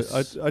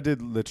focus? I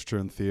did literature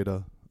and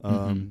theatre,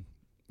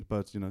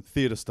 but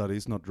theatre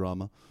studies, not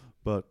drama.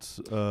 But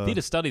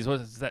theatre studies,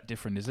 what is that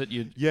different? Is it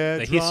the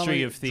drama,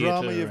 history of theatre?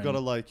 Drama, you've got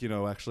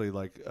to actually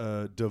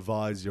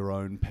devise your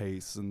own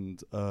piece,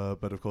 and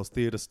but of course,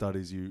 theatre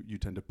studies, you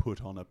tend to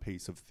put on a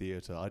piece of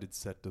theatre. I did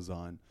set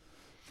design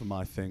for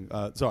my thing.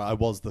 Sorry, I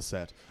was the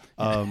set.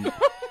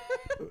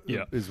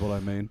 Is what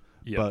I mean.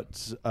 Yeah.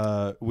 But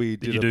we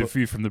did. Did you do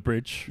View from the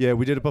Bridge? Yeah,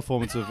 we did a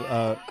performance of.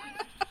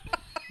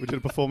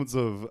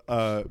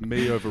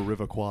 Me over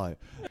River Kwai.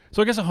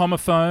 So I guess a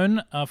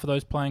homophone, for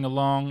those playing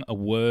along, a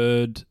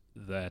word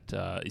that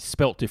is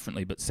spelt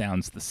differently but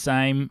sounds the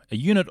same, a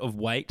unit of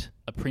weight,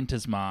 a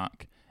printer's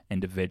mark,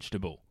 and a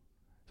vegetable.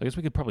 So I guess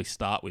we could probably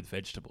start with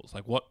vegetables.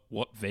 Like what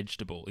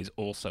vegetable is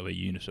also a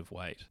unit of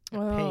weight? A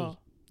pea.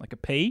 Like a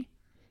pea?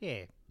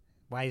 Yeah.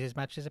 Weighs as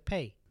much as a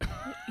pea.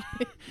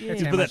 But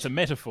that's a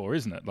metaphor,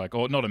 isn't it?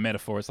 Or not a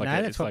metaphor, it's like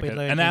an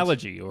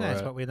analogy.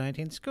 That's what we learnt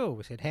in school.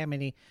 We said how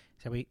many...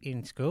 So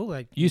in school...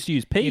 You used to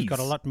use peas. You've got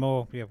a lot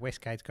more...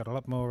 Westgate's got a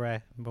lot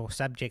more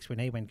subjects when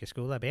he went to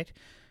school, I bet.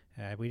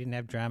 We didn't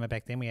have drama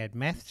back then. We had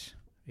maths,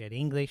 we had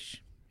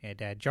English, we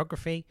had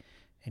geography,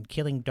 and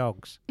killing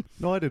dogs.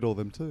 No, I did all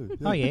them too.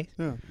 Yeah. Oh, yeah?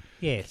 Yeah.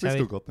 Yeah. We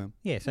still got them.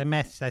 Yeah, so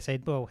maths, they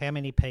said, well, how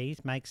many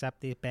peas makes up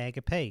this bag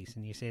of peas?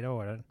 And you said,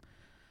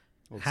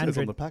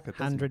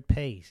 100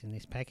 peas in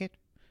this packet.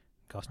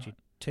 Cost you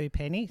 2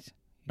 pennies.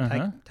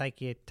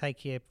 Take your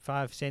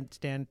 5 cents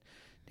down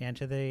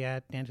to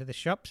the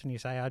shops, and you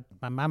say,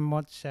 my mum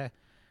wants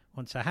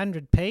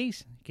 100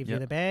 peas. Give you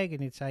the bag,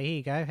 and you'd say, here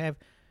you go,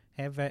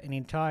 have an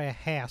entire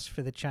house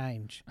for the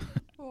change.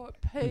 What,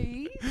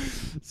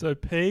 peas? So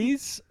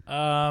peas,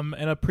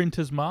 and a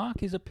printer's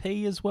mark is a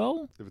P as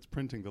well. If it's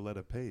printing the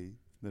letter P,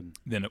 then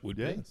it would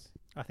be.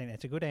 I think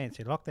that's a good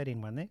answer. Lock that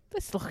in one there.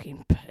 Let's lock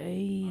in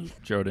P.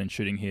 Geraldine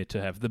shooting here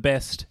to have the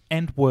best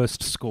and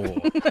worst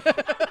score.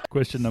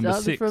 Question number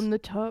 6. From the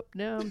top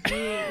down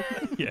here.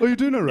 Oh, you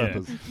do know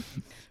rappers. Yeah.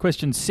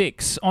 Question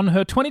 6. On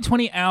her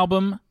 2020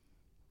 album,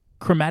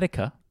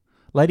 Chromatica,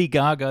 Lady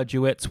Gaga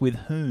duets with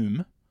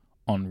whom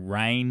on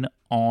Rain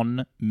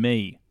on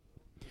Me?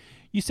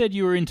 You said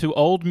you were into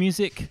old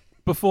music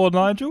before,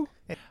 Nigel.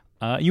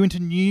 You into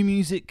new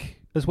music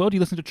as well? Do you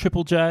listen to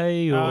Triple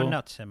J? Or? Oh,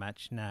 not so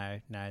much. No.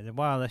 The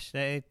wireless,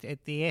 the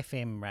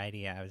FM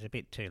radio is a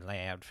bit too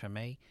loud for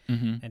me.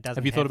 Mm-hmm.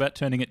 Have you thought about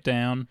turning it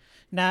down?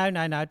 No.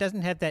 It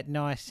doesn't have that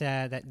nice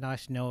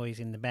noise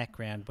in the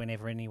background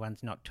whenever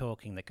anyone's not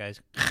talking that goes.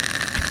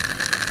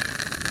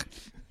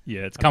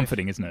 Yeah, it's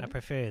comforting, isn't it? I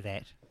prefer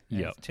that.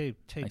 Yeah, it's too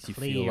makes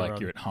clear. You feel like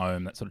you're at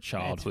home. That sort of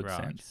childhood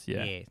sense.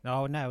 Yeah.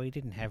 Oh no, we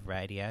didn't have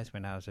radios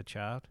when I was a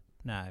child.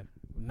 No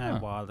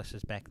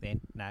wirelesses back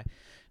then. No,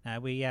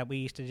 we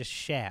used to just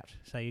shout.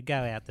 So you go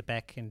out the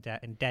back, and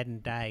Dad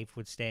and Dave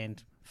would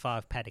stand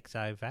 5 paddocks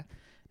over.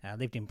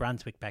 Lived in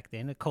Brunswick back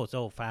then. Of course,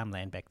 all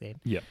farmland back then.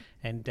 Yeah.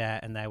 And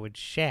they would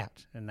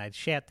shout, and they'd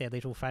shout their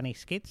little funny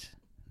skits.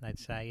 They'd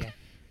say,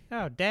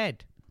 "Oh,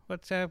 Dad,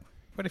 what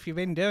have you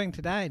been doing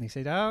today?" And he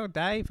said, "Oh,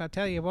 Dave, I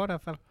tell you what,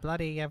 I've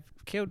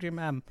killed your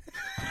mum."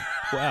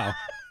 Wow.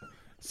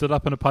 Stood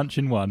up and a punch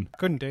in one.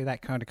 Couldn't do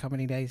that kind of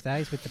comedy these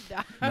days with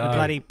the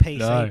bloody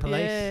PC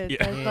police.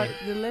 Yeah. Like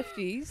the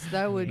lefties,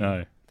 they would.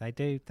 No. They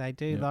do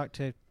like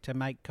to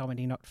make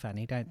comedy not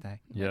funny, don't they?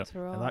 Yeah. That's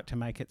right. They like to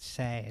make it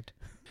sad.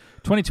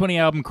 2020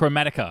 album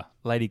Chromatica,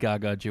 Lady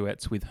Gaga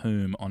duets with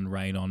whom on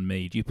Rain on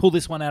Me? Do you pull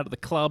this one out of the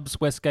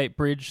clubs, Westgate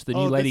Bridge, the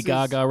new Lady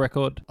Gaga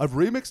record? I've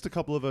remixed a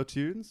couple of her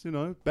tunes,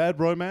 Bad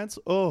Romance.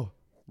 Oh,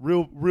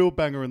 real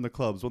banger in the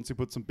clubs. Once you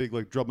put some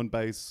big drum and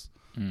bass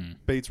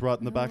beats right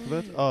in the back of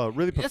it. Oh,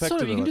 really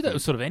perfected you can do that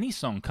with sort of any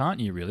song, can't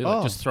you, really?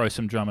 Like just throw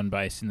some drum and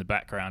bass in the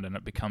background and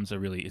it becomes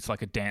it's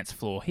like a dance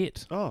floor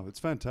hit. Oh, it's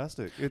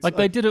fantastic. It's like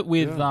they did it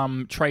with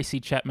Tracy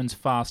Chapman's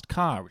Fast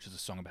Car, which is a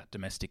song about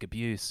domestic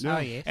abuse. Yeah. Oh,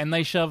 yes. And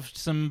they shoved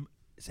some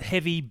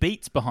heavy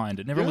beats behind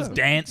it and everyone was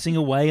dancing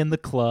away in the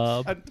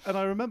club. And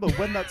I remember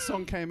when that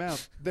song came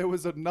out, there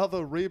was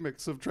another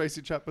remix of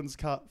Tracy Chapman's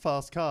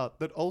Fast Car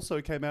that also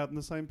came out in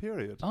the same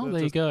period. Oh,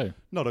 there you go.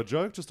 Not a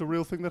joke, just a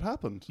real thing that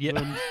happened. Yeah.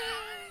 And,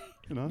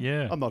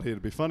 I'm not here to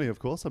be funny, of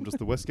course. I'm just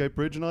the Westgate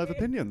Bridge and I have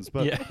opinions.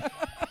 But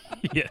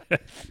yeah.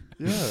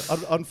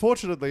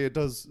 Unfortunately, it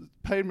does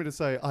pain me to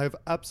say I have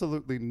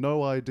absolutely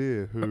no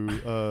idea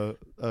who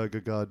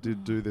Gaga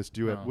did do this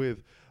duet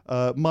with.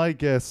 My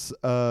guess,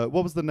 what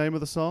was the name of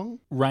the song?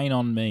 Rain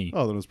on Me.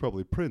 Oh, then it was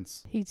probably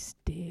Prince. He's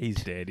dead.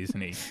 He's dead, isn't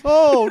he?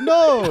 Oh,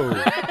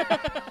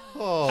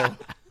 no!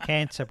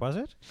 Cancer, was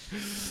it?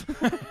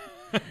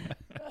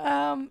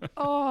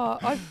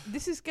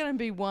 This is going to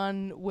be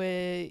one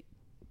where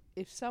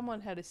if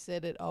someone had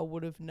said it, I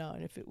would have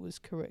known if it was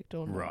correct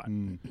or not.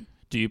 Right.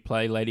 Do you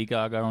play Lady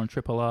Gaga on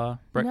Triple R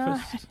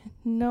Breakfast?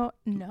 No.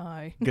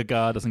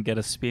 Gaga doesn't get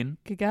a spin?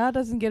 Gaga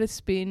doesn't get a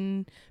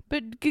spin,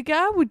 but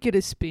Gaga would get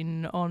a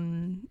spin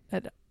on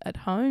at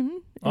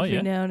home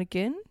every now and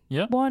again.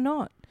 Yeah. Why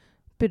not?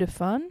 Bit of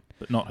fun.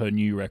 But not her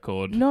new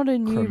record. Not a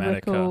new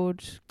Chromatica.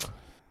 record.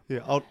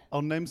 Yeah,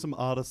 I'll name some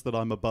artists that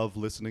I'm above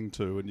listening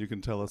to, and you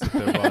can tell us if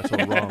they're right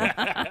or wrong.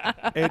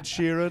 Ed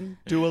Sheeran,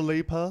 Dua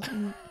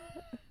Lipa.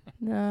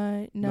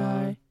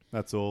 No.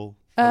 That's all.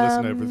 I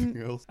listen to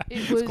everything else.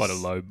 It's quite a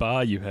low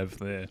bar you have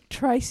there.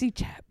 Tracy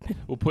Chapman.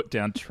 We'll put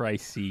down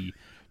Tracy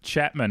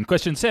Chapman.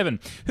 Question 7.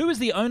 Who is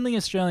the only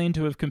Australian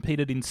to have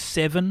competed in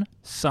 7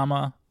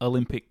 Summer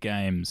Olympic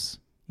Games?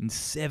 In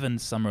 7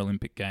 Summer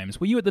Olympic Games.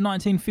 Were you at the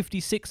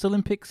 1956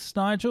 Olympics,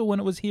 Nigel, when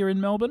it was here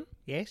in Melbourne?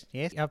 Yes.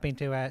 I've been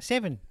to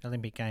 7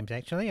 Olympic Games,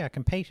 actually. I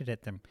competed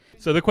at them.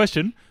 So the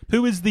question,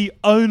 who is the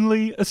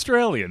only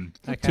Australian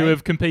to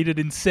have competed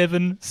in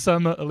 7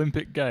 Summer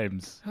Olympic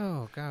Games?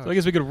 Oh, God. So I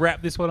guess we could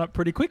wrap this one up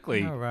pretty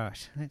quickly. All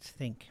right. Let's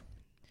think.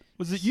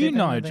 Was it you,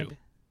 Nigel?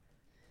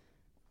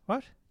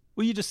 What?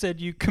 Well, you just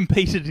said you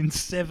competed in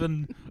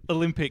 7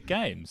 Olympic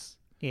Games.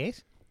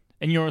 Yes.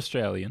 And you're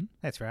Australian.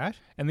 That's right.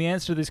 And the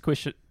answer to this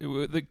question,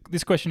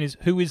 is,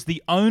 who is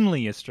the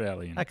only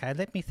Australian? Okay,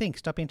 let me think.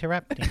 Stop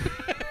interrupting.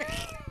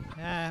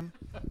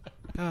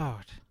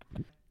 God.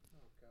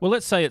 Well,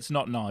 let's say it's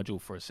not Nigel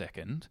for a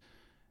second.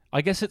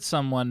 I guess it's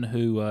someone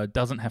who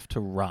doesn't have to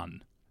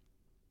run,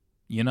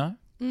 you know?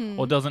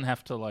 Or doesn't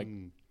have to,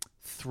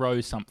 throw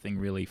something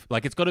really...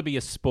 it's got to be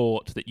a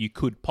sport that you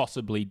could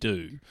possibly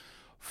do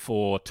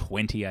for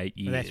 28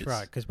 years. Well, that's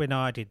right, because when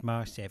I did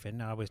my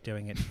 7, I was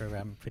doing it for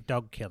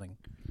dog killing.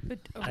 But,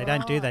 they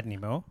don't do that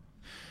anymore.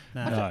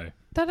 No.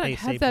 They don't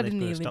have that in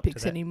the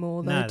Olympics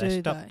anymore, though, they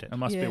stopped it. It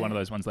must be one of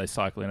those ones they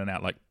cycle in and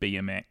out, like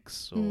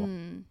BMX or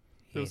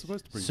They were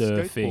supposed to bring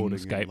surfing,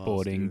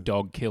 skateboarding,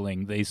 dog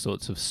killing, these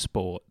sorts of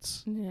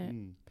sports. Yeah.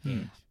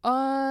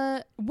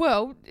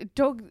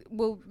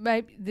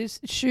 Maybe there's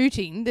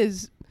shooting.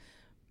 There's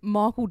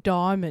Michael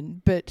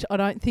Diamond, but I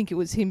don't think it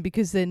was him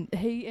because then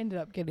he ended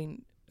up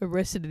getting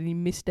arrested and he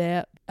missed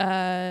out.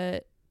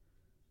 I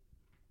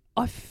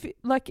feel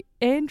like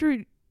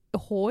Andrew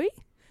Hoy,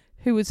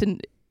 who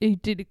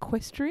did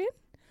equestrian.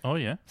 Oh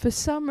yeah. For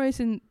some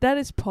reason, that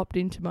has popped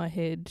into my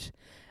head,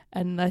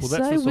 and they say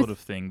that's the sort of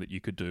thing that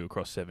you could do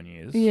across 7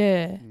 years.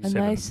 Yeah, and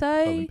they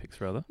say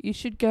Olympics rather. You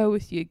should go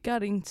with your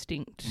gut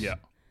instinct. Yeah.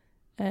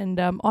 And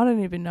I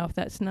don't even know if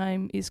that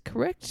name is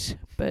correct,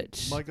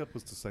 but... My gut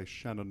was to say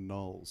Shannon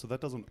Knoll, so that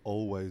doesn't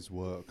always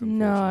work,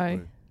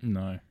 unfortunately.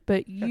 No.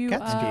 But you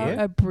are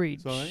a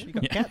bridge. Sorry? You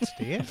got guts,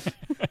 do you?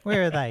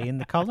 Where are they? In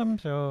the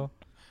columns or...?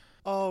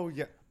 Oh,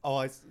 yeah.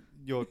 Oh,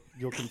 you're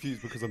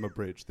confused because I'm a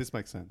bridge. This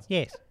makes sense.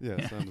 Yes.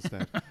 Yes, I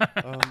understand.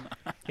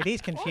 It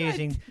is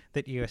confusing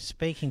that you're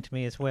speaking to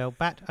me as well,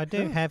 but I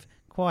do have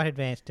quite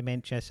advanced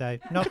dementia, so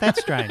not that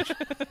strange.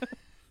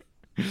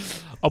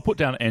 I'll put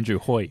down Andrew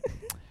Hoy.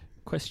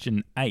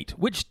 Question 8.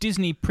 Which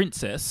Disney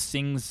princess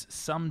sings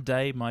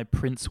Someday My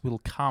Prince Will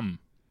Come?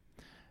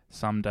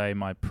 Someday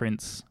My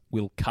Prince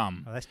Will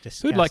Come. Oh, that's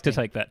disgusting. Who'd like to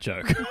take that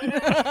joke?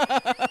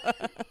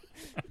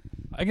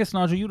 I guess,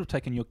 Nigel, you would have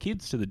taken your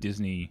kids to the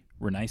Disney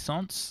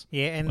Renaissance.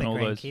 Yeah, and the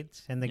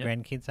grandkids.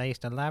 Grandkids I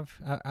used to love.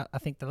 I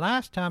think the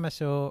last time I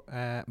saw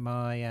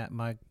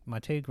my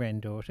 2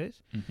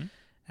 granddaughters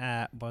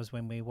was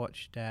when we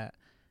watched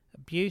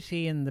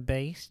Beauty and the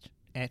Beast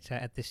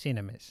at the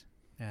cinemas.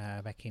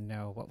 Back in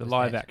what was the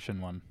live that? action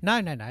one?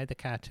 No, the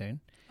cartoon.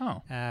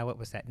 Oh, what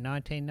was that?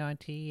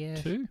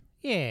 1992. 2?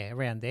 Yeah,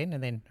 around then,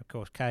 and then of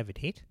course COVID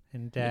hit,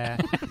 and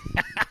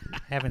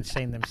haven't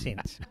seen them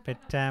since. But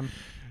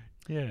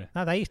yeah,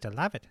 no, they used to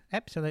love it.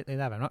 Absolutely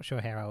love it. I'm not sure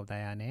how old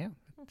they are now.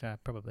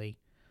 But, probably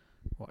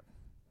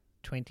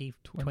 20,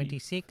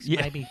 26,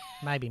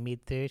 maybe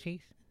mid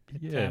 30s.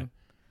 Yeah.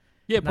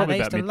 Yeah, probably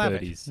about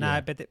mid-30s.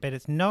 No, but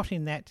it's not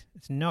in that.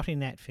 It's not in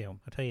that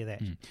film. I'll tell you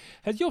that.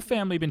 Has your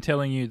family been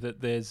telling you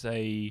that there's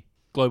a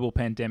global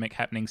pandemic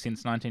happening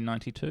since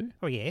 1992?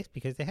 Oh yes,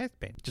 because there has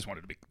been. Just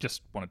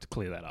wanted to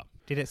clear that up.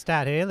 Did it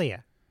start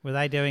earlier? Were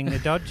they doing the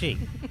dodgy?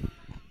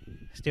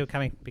 Still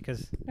coming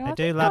because they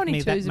do love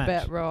me that much. 92's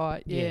about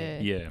right.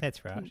 Yeah,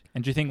 that's right.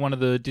 And do you think one of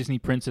the Disney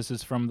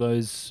princesses from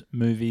those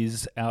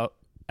movies out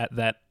at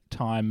that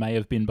time may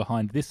have been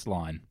behind this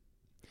line?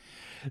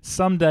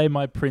 Someday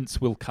my prince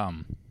will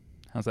come.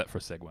 How's that for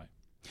a segue?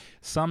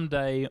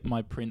 Someday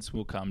my prince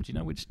will come. Do you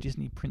know which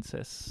Disney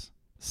princess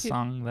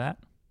sung that?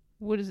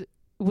 What is it?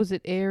 Was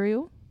it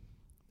Ariel?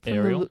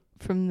 Ariel?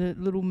 From the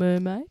Little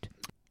Mermaid?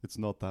 It's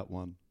not that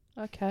one.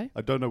 Okay.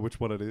 I don't know which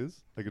one it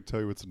is. I can tell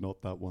you it's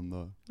not that one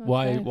though.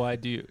 Okay. Why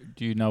do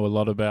you know a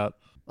lot about?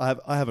 I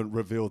haven't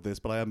revealed this,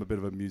 but I am a bit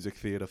of a music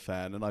theatre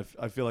fan, and I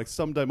feel like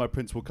Someday My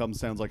Prince Will Come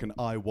sounds like an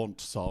I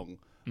Want song.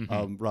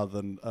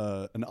 Rather than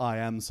an I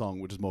Am song,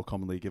 which is more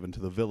commonly given to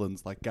the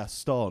villains, like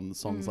Gaston,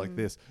 songs like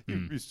this.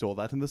 You saw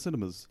that in the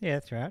cinemas. Yeah,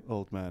 that's right.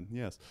 Old man,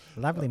 yes.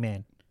 Lovely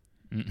man.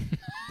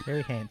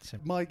 Very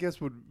handsome. My guess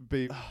would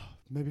be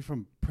maybe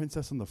from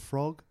Princess and the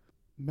Frog,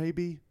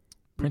 maybe.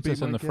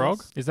 Princess and the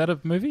Frog? Is that a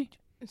movie?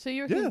 So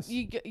you reckon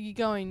you're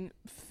going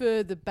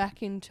further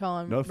back in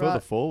time? No, further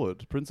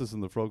forward. Princess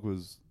and the Frog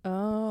was...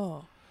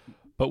 Oh.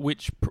 But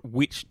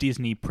which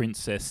Disney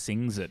princess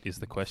sings it is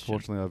the question.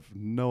 Fortunately, I've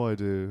no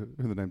idea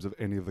who the names of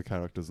any of the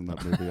characters in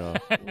that movie are.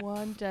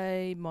 One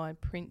day my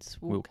prince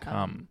will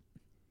come.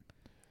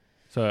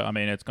 So, I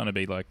mean, it's going to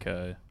be like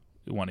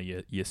one of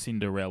your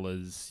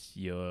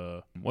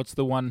Cinderellas, what's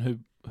the one who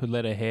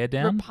let her hair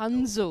down?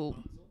 Rapunzel.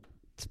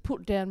 Let's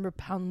put down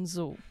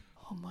Rapunzel.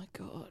 Oh my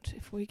God,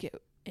 if we get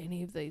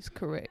any of these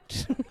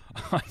correct.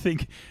 I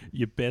think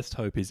your best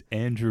hope is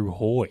Andrew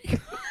Hoy.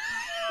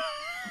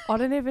 I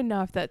don't even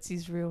know if that's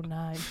his real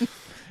name.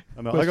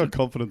 I got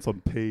confidence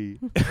on P.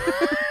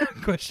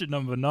 Question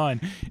number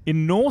 9.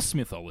 In Norse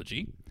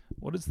mythology,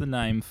 what is the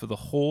name for the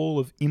Hall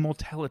of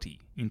Immortality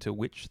into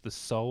which the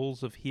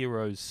souls of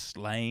heroes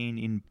slain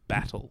in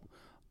battle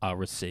are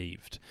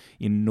received?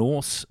 In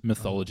Norse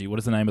mythology, what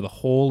is the name of the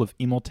Hall of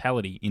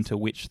Immortality into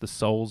which the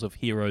souls of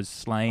heroes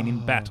slain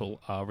in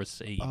battle are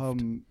received?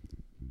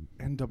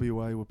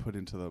 NWA were put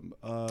into them.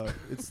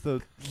 It's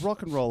the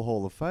Rock and Roll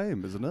Hall of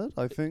Fame, isn't it?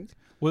 I think.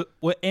 Were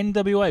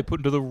NWA put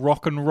into the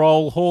Rock and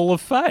Roll Hall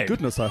of Fame?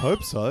 Goodness, I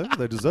hope so.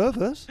 They deserve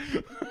it.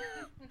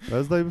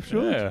 As they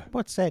should. Yeah.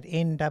 What's that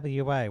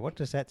NWA? What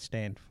does that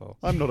stand for?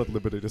 I'm not at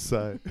liberty to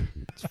say.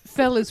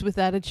 Fellas with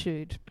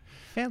attitude.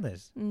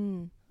 Fellas?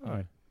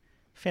 Right.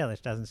 Fellas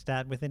doesn't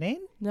start with an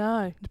N?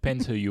 No.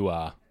 Depends who you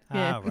are.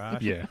 Yeah. Oh,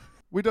 right. Yeah.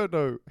 We don't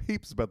know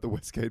heaps about the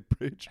Westgate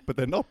Bridge, but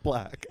they're not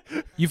black.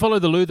 You follow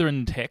the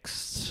Lutheran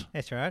texts.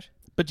 That's right.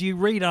 But do you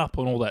read up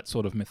on all that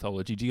sort of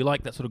mythology? Do you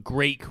like that sort of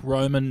Greek,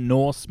 Roman,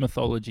 Norse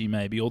mythology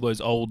maybe? All those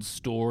old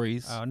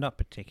stories? Oh, not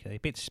particularly. A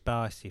bit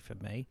spicy for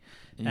me.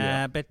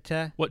 Yeah. But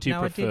what do you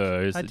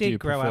prefer? I did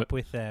grow up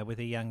with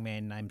a young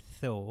man named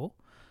Thor,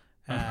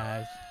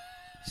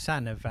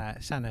 son of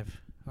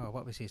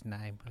what was his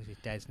name? What was his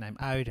dad's name?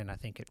 Odin, I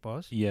think it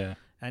was. Yeah.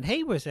 And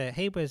he was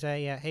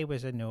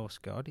a Norse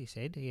god. He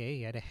said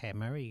he had a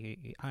hammer.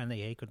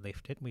 Only he could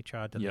lift it. We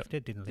tried to lift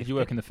it. Didn't lift it. Did you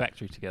work in the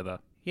factory together?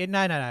 Yeah,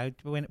 no.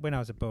 When I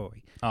was a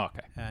boy. Oh,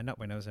 okay. Not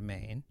when I was a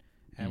man.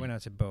 When I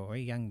was a boy,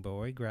 young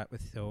boy, grew up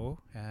with Thor,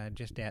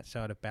 just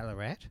outside of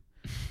Ballarat.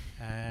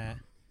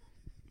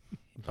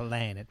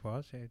 Balan it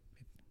was. It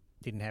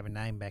didn't have a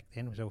name back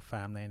then. It was all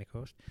farmland, of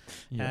course.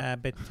 Yeah.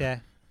 But so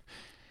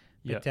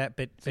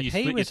you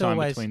he split was your time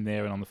always between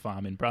there and on the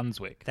farm in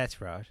Brunswick.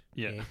 That's right.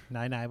 Yeah.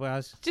 No. Well, I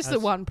was just I the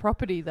was, one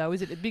property though,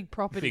 is it? A big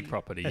property. Big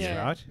property. That's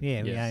yeah. right.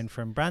 Yeah, we Yes. owned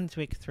from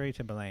Brunswick through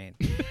to Balan.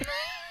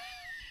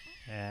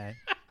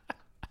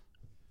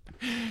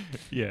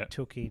 Yeah.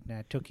 Took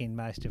in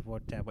most of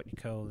what you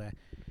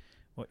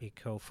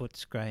call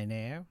Footscray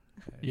now.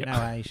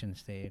 No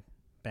Asians there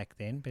back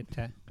then, but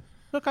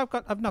look,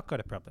 I've not got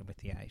a problem with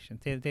the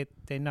Asians.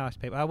 They're nice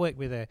people. I worked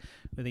with a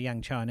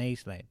young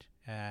Chinese lad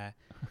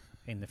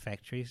in the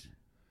factories.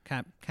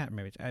 Can't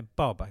remember it.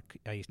 Bob,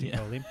 I used to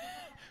call him.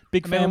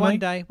 Big family.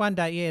 One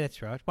day, yeah,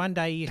 that's right. One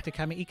day he used to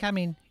come in. He come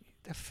in.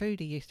 The food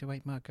he used to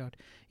eat, my God.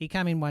 He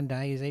come in one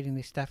day. He's eating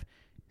this stuff.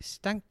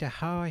 Stunk to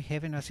high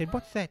heaven. I said,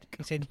 "What's that?"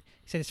 He said,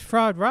 "It's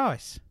fried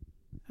rice."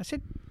 I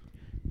said,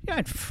 "You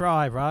don't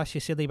fry rice,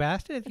 you silly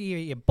bastard.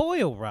 You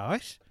boil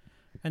rice,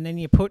 and then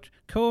you put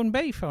corned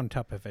beef on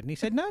top of it." And he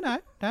said, "No,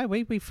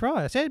 we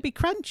fry it." I said, "It'd be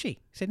crunchy." He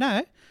said,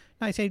 "No."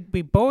 He said,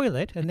 "We boil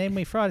it and then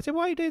we fry it." I said,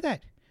 "Why do you do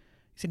that?"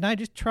 He said, "No,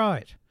 just try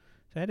it."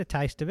 So I had a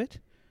taste of it,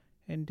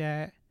 and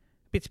a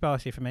bit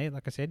spicy for me,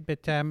 like I said,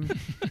 but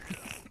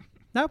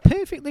no,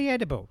 perfectly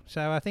edible.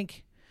 So I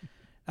think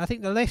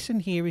the lesson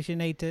here is you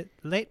need to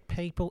let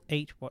people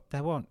eat what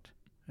they want.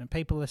 And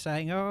people are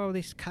saying, "Oh,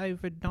 this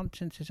COVID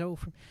nonsense is all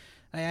from..."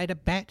 They ate a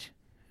bat.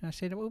 And I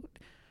said, "Well,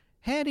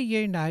 how do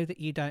you know that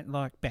you don't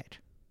like bat?"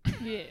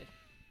 Yeah.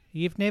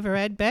 You've never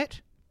had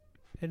bat?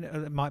 And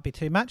it might be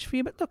too much for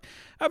you, but look,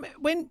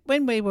 when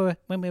we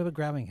were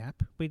growing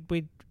up,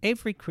 we'd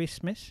every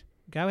Christmas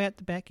go out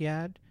the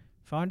backyard,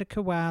 find a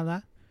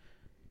koala,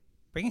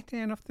 bring it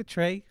down off the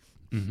tree,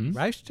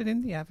 roast it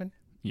in the oven.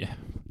 Yeah.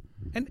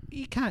 And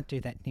you can't do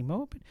that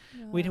anymore. But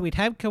we'd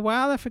have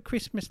koala for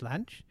Christmas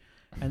lunch,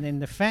 and then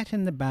the fat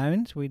and the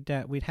bones, we'd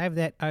have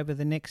that over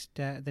the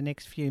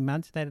next few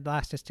months. That'd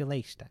last us till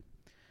Easter.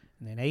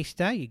 And then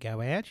Easter, you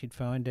go out, you'd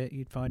find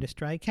a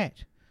stray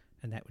cat,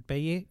 and that would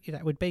be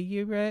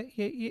your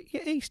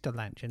Easter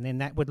lunch, and then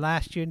that would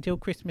last you until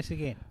Christmas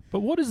again.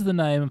 But what is the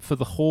name for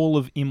the Hall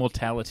of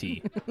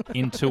Immortality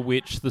into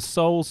which the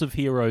souls of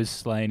heroes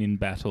slain in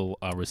battle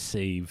are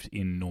received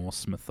in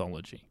Norse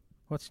mythology?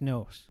 What's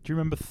Norse? Do you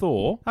remember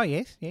Thor? Oh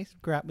yes,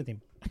 grew up with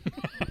him.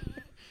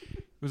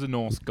 He was a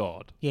Norse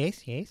god.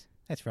 Yes,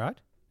 that's right.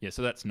 Yeah,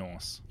 so that's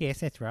Norse. Yes,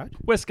 that's right.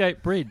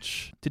 Westgate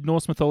Bridge. Did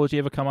Norse mythology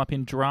ever come up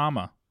in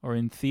drama or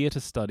in theatre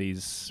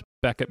studies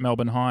back at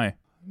Melbourne High?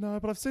 No,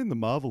 but I've seen the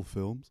Marvel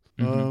films.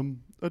 Mm-hmm.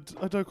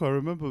 I don't quite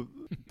remember.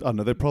 I don't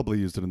know, they probably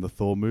used it in the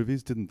Thor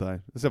movies, didn't they?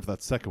 Except for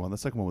that second one. The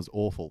second one was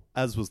awful,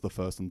 as was the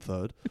first and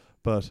third.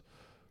 But,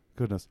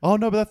 goodness. Oh,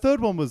 no, but that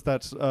third one was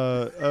that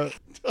Taika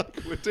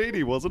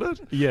Waititi, wasn't it?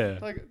 Yeah.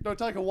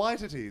 Taika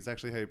Waititi is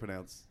actually how you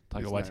pronounce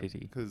Taika his Waititi.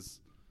 Because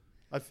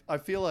I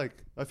feel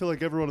like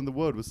everyone in the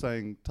world was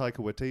saying Taika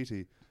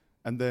Waititi,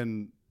 and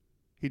then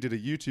he did a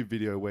YouTube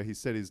video where he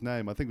said his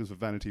name. I think it was for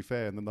Vanity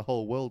Fair, and then the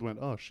whole world went,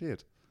 "Oh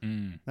shit,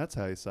 that's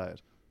how you say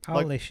it."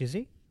 Polish, is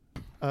he?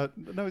 No,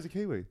 he's a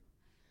Kiwi.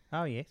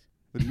 Oh yes.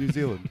 In New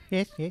Zealand.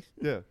 Yes.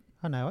 Yeah.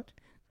 I know it.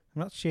 I'm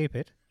not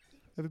stupid.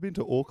 Have you been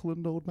to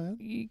Auckland, old man?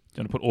 Do you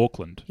want to put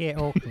Auckland? Yeah,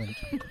 Auckland.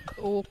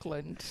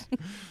 Auckland.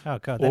 Oh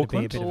god, that'd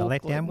Auckland? be a bit of a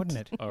letdown, wouldn't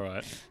it? All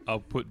right, I'll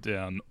put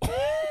down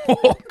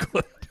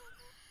Auckland.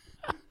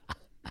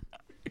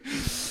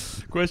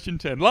 Question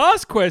 10.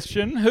 Last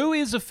question. Who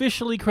is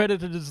officially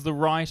credited as the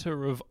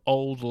writer of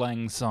Auld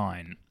Lang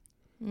Syne?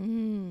 Do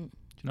you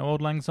know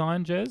Auld Lang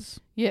Syne, Jez?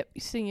 Yep, you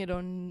sing it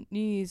on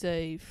New Year's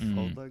Eve.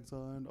 Auld Lang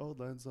Syne, Auld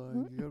Lang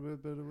Syne. You got a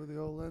bit better with the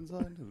Auld Lang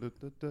Syne.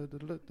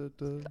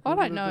 I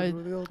don't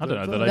know. I don't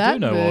know that I That do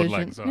know Auld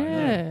Lang version, Syne.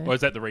 yeah. Or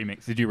is that the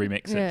remix? Did you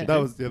remix Yeah. it?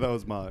 That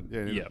was mine.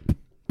 Yeah. Yep.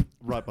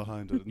 Right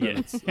behind it. And then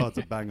it's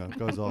a banger.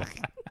 Goes off.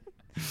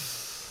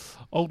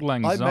 Auld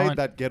Lang I Syne. made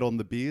that Get on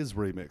the Beers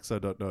remix. I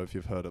don't know if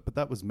you've heard it, but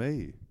that was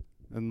me.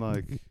 And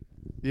like,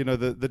 you know,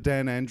 the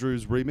Dan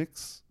Andrews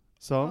remix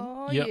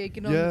song? Oh, Yep. yeah,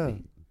 get on the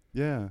beat.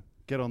 Yeah.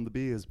 Get on the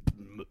Beers.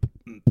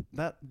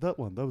 That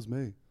one, that was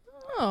me.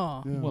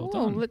 Oh, Yeah. Well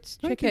done. Let's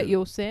Thank check out you.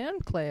 your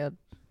SoundCloud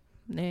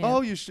now.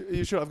 Oh, you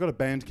should. I've got a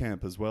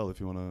Bandcamp as well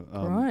if you want to.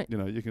 Right. You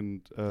know, you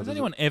can. Has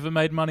anyone ever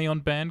made money on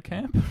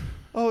Bandcamp?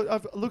 Oh,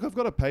 I've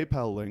got a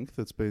PayPal link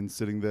that's been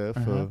sitting there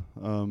for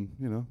a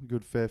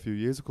good fair few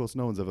years. Of course,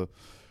 no one's ever.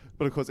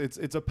 But of course,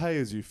 it's a pay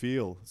as you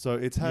feel. So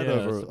it's had Yeah,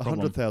 over that's the problem.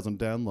 100,000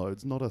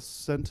 downloads. Not a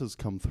cent has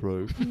come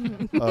through.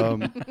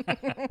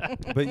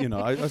 But you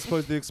know, I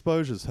suppose the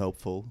exposure's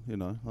helpful. You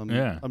know,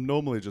 I'm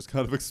normally just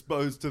kind of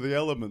exposed to the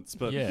elements,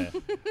 but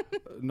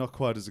not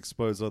quite as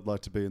exposed as I'd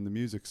like to be in the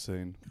music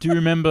scene. Do you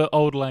remember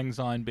Auld Lang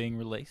Syne being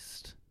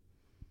released?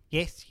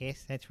 Yes,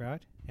 that's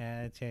right.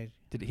 Did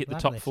it hit the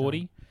top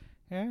 40?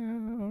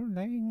 Auld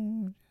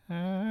Lang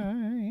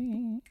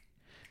Syne.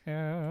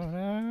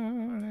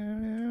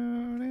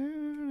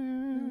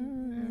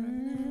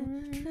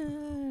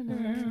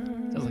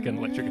 Sounds like an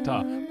electric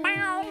guitar.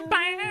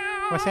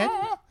 What's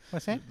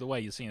that? The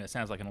way you're singing it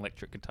sounds like an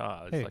electric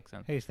guitar. It's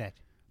like Who's that?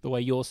 the way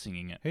you're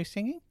singing it. Who's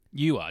singing?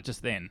 You are,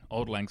 just then.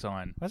 Auld Lang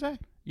Syne. Was I?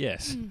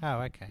 Yes. Oh,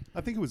 okay.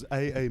 I think it was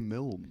A.A.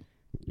 Milne.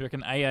 You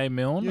reckon A.A.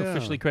 Milne, Yeah.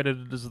 officially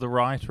credited as the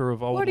writer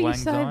of Auld Why do you Lang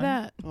say Syne?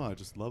 that? Oh, I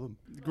just love him.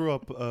 Grew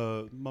up,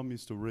 Mum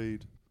used to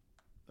read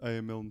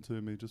A.A. Milne to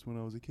me just when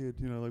I was a kid.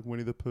 You know, like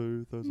Winnie the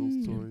Pooh, those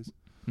old stories.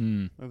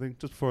 I think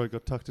just before I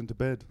got tucked into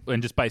bed.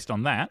 And just based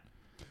on that,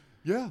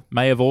 Yeah.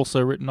 may have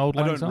also written Auld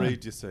Lang I don't Syne.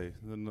 read, you see.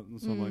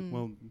 And so I'm like,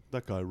 well,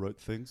 that guy wrote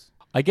things.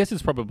 I guess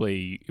it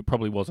probably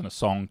wasn't a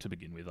song to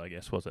begin with, I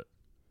guess, was it?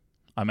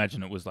 I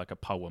imagine it was like a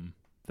poem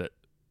that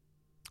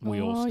we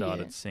all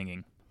started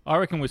singing. I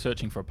reckon we're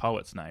searching for a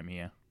poet's name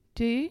here.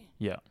 Do you?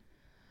 Yeah.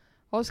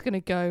 I was going to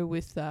go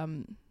with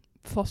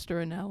Foster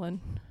and Allen.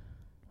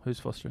 Who's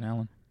Foster and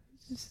Allen?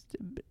 Just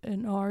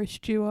an Irish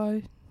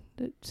duo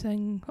that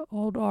sang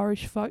old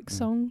Irish folk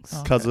songs.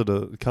 Oh.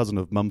 Cousin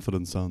of Mumford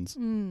and Sons,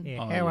 Yeah.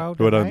 Oh, How yeah. old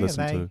who I are don't they?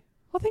 listen Are they? to.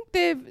 I think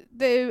they're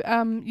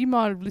you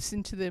might have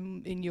listened to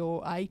them in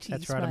your 80s.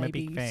 That's right, I'm a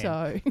maybe. big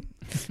fan.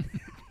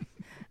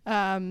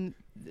 So,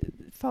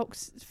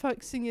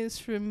 folk singers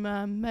from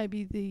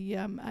maybe the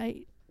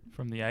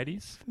From the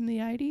 80s? from the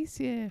 80s.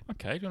 Yeah.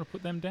 Okay, do you want to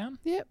put them down?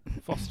 Yep.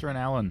 Foster and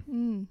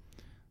Allen.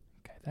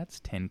 Okay, that's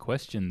 10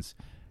 questions.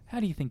 How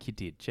do you think you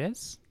did,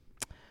 Jez?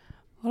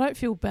 I don't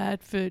feel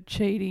bad for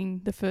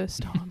cheating the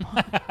first time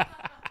I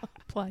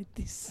played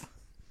this.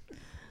 I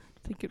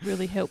think it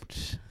really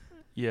helped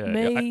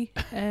me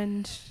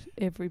and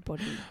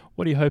everybody.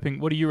 What are you hoping?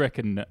 What do you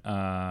reckon,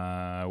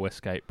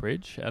 Westgate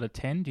Bridge? Out of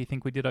 10, do you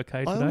think we did okay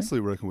today? I honestly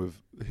reckon we've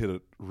hit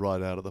it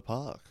right out of the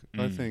park.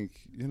 I think,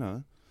 you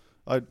know,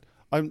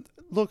 I'm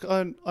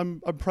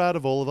proud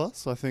of all of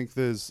us. I think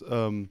there's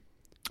I'm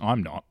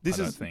not. This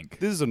I don't think.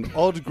 This is an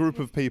odd group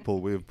of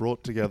people we have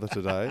brought together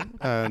today,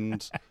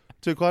 and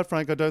to be quite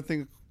frank, I don't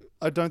think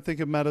I don't think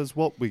it matters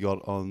what we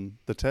got on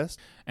the test.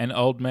 And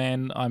old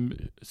man, I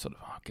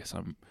guess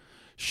I'm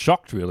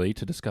shocked really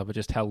to discover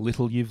just how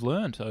little you've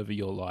learnt over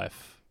your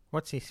life.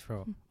 What's this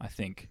for? I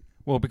think.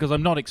 Well, because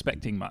I'm not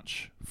expecting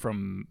much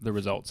from the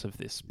results of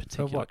this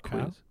particular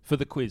quiz. Carl? For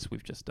the quiz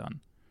we've just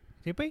done.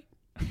 Did we?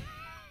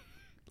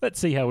 Let's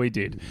see how we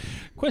did.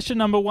 Question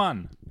number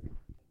 1.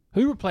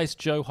 Who replaced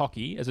Joe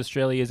Hockey as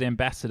Australia's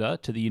ambassador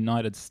to the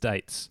United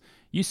States?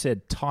 You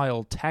said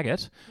Tyle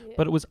Taggart,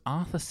 but it was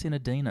Arthur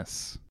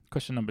Sinodinos.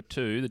 Question number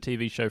 2. The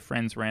TV show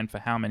Friends ran for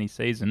how many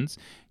seasons?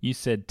 You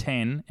said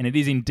 10, and it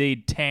is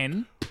indeed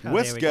 10.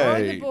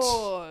 Westgate.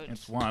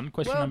 That's 1.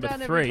 Question Well number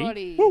done, 3.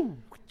 everybody.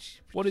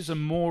 What is a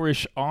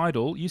Moorish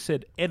idol? You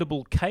said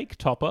edible cake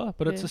topper,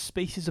 but it's a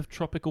species of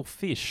tropical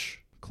fish.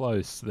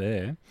 Close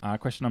there.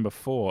 Question number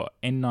 4.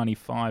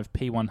 N95,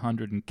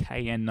 P100 and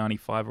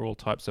KN95 are all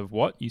types of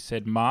what? You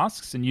said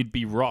masks, and you'd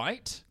be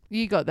right.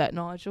 You got that,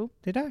 Nigel.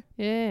 Did I?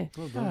 Yeah.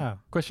 Oh.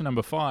 Question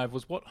number 5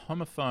 was what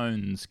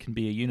homophones can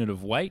be a unit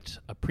of weight,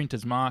 a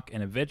printer's mark,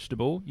 and a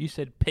vegetable? You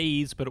said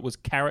peas, but it was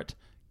carrot,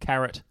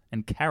 carrot,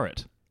 and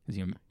carrot. As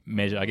you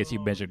measure, I guess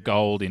you measure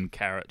gold in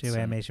carrots. Do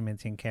our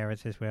measurements in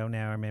carrots as well.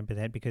 Now I remember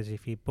that because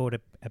if you bought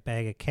a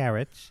bag of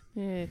carrots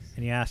and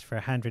you asked for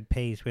 100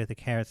 peas worth of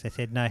carrots, they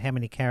said, no, how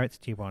many carrots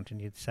do you want?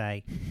 And you'd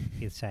say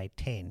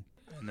 10.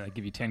 And they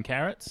give you 10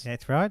 carrots?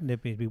 That's right. And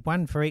there'd be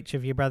one for each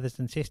of your brothers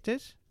and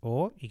sisters,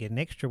 or you get an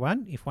extra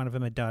one if one of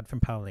them had died from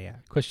polio.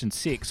 Question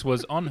 6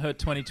 was on her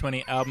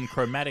 2020 album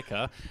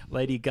Chromatica,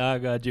 Lady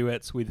Gaga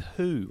duets with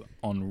who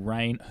on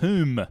Rain?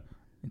 Whom?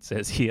 It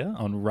says here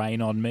on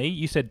Rain on Me.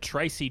 You said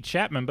Tracy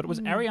Chapman, but it was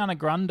Ariana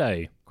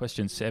Grande.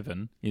 Question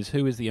 7 is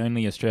who is the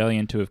only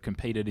Australian to have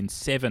competed in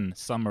 7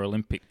 Summer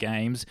Olympic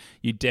Games?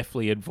 You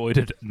definitely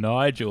avoided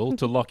Nigel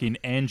to lock in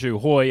Andrew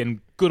Hoy, and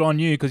good on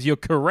you because you're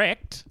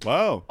correct.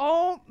 Wow.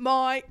 Oh,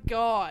 my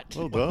God.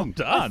 Well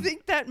done. I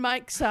think that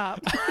makes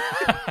up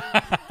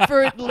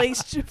for at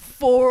least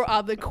 4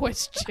 other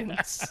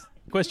questions.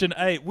 Question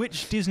 8.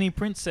 Which Disney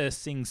princess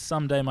sings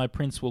Someday My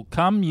Prince Will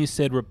Come? You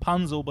said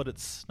Rapunzel, but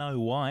it's Snow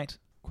White.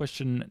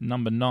 Question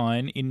number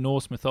 9. In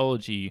Norse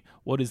mythology,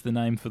 what is the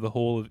name for the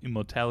Hall of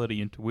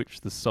Immortality into which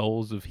the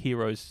souls of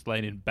heroes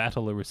slain in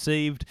battle are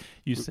received?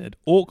 You said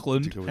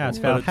Auckland. No, it's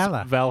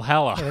Valhalla.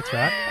 Valhalla. Yeah, that's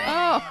right.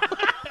 Oh.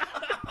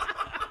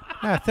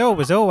 No, Thor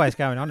was always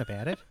going on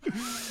about it.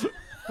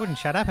 Wouldn't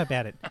shut up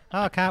about it.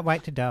 Oh, I can't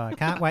wait to die. I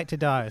can't wait to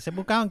die. I said,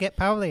 well, go and get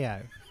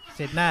polio. He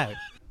said, no.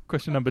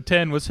 Question number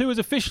 10 was who is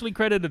officially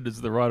credited as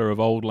the writer of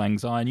Auld Lang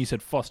Syne? You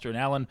said Foster and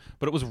Allen,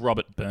 but it was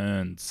Robert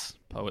Burns,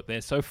 poet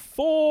there. So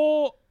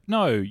 4...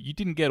 No, you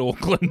didn't get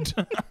Auckland.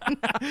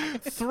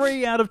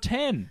 3 out of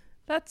 10.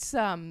 That's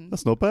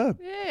not bad.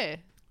 Yeah.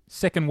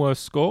 Second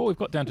worst score. We've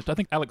got down to, I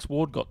think Alex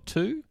Ward got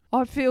 2.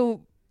 I feel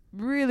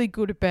really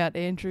good about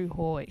Andrew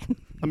Hoy.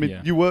 I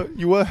mean, you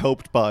were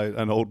helped by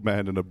an old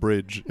man in a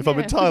bridge. If I'm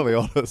entirely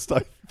honest,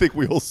 I think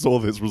we all saw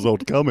this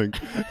result coming.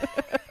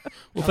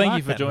 Well, thank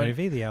you for that joining.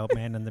 Movie, The Old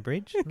Man and the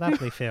Bridge.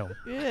 Lovely film.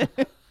 Yeah.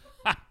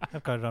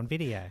 I've got it on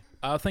video.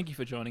 Thank you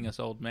for joining us,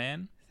 old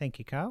man. Thank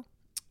you, Carl.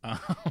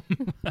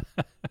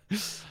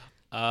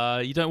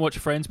 You don't watch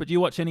Friends, but do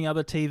you watch any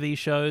other TV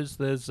shows?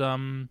 There's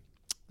some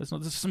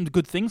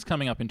good things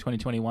coming up in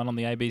 2021 on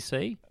the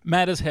ABC.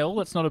 Mad as Hell.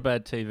 That's not a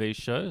bad TV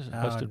show.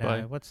 Hosted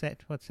by What's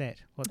that?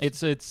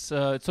 It's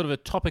sort of a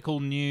topical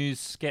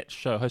news sketch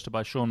show hosted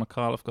by Sean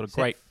McAuliffe. Got a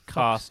great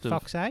cast of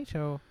Fox 8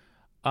 or.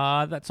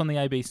 That's on the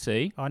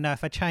ABC. Oh no!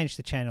 If I change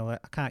the channel, I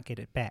can't get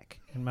it back,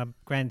 and my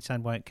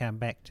grandson won't come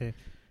back to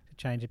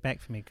change it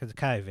back for me because of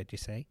COVID. You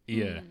see?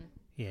 Yeah.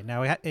 Yeah.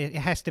 No, it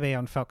has to be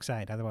on Fox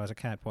 8, otherwise I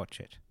can't watch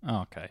it.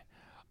 Oh, okay.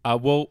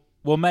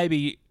 Well,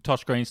 maybe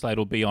Tosh Greenslade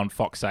will be on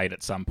Fox 8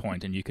 at some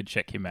point, and you could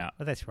check him out.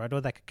 Well, that's right.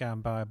 Or they could go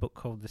and buy a book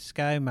called The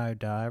ScoMo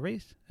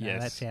Diaries.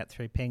 Yes. That's out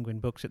through Penguin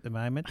Books at the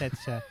moment.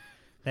 That's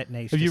that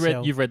needs. Have to you sell.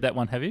 read? You've read that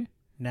one, have you?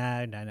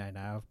 No.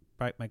 I've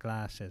broke my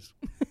glasses.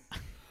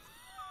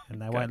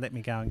 And they won't let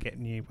me go and get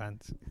new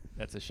ones.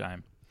 That's a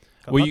shame.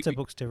 Got lots of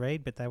books to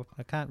read, but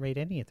I can't read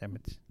any of them.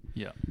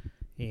 Yeah.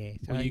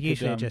 So I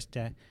usually just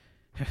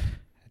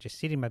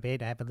sit in my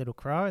bed, have a little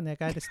cry, and then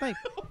go to sleep.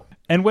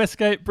 And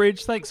Westgate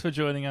Bridge, thanks for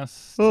joining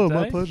us. Oh,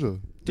 today. my pleasure.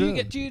 Do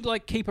you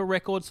like keep a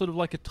record, sort of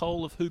like a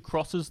toll of who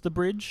crosses the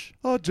bridge?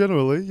 Oh,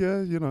 generally,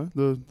 yeah. You know,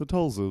 the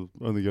tolls are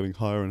only getting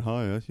higher and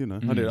higher. You know,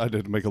 I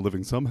need to make a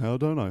living somehow,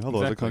 don't I?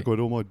 Otherwise, I can't go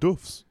to all my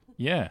doofs.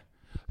 Yeah.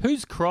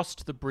 Who's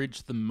crossed the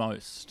bridge the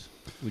most,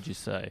 would you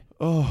say?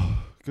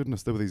 Oh,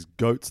 goodness, there were these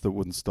goats that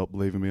wouldn't stop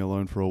leaving me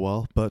alone for a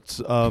while. But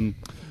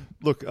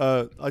look,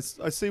 I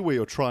see where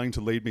you're trying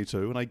to lead me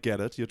to, and I get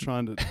it. You're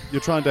trying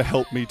to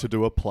help me to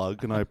do a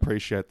plug, and I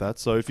appreciate that.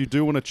 So if you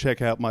do want to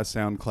check out my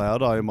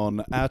SoundCloud, I am on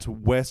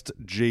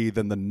 @WestG,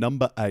 then the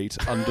number 8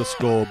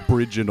 _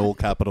 bridge in all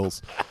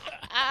capitals.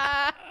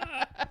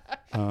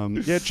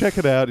 Check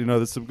it out. You know,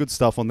 there's some good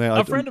stuff on there.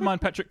 A friend of mine,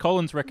 Patrick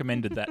Collins,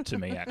 recommended that to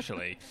me,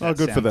 actually. Oh,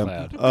 good for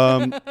them.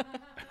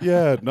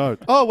 No.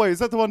 Oh, wait, is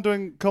that the one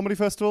doing Comedy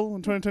Festival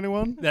in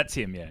 2021? That's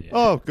him, yeah.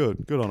 Oh,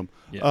 good. Good on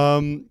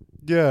him.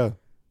 Yeah.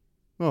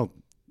 Well,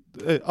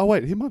 oh,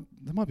 wait, there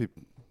might be...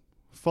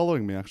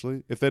 following me,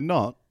 actually. If they're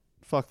not,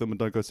 fuck them and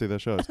don't go see their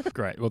shows.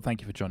 Great. Well,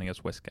 thank you for joining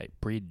us, Westgate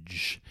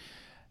Bridge.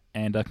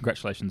 And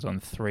congratulations on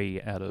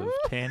 3 out of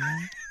 10.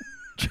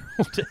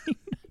 Geraldine.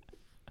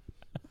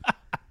 I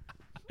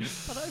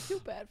don't feel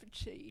bad for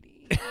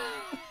cheating.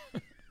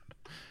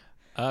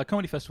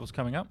 Comedy festival's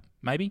coming up,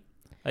 maybe?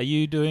 Are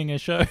you doing a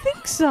show? I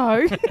think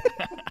so.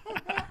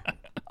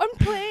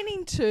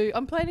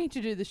 I'm planning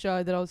to do the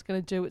show that I was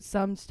going to do at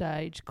some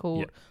stage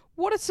called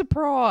What a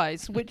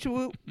Surprise, which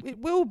it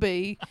will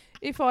be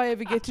if I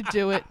ever get to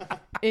do it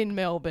in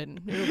Melbourne.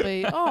 It'll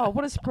be,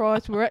 what a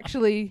surprise, we're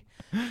actually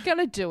going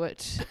to do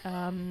it.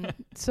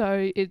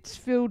 So it's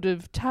filled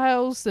of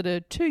tales that are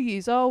 2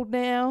 years old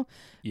now,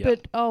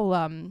 but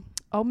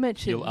I'll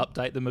mention... You'll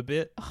update them a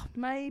bit?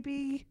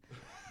 Maybe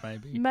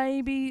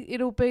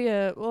it'll be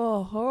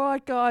all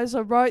right, guys,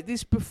 I wrote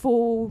this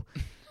before...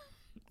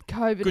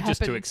 COVID Good happened.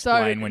 Just to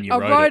explain when you I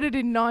wrote it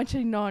in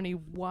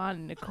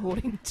 1991,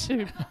 according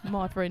to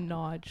my friend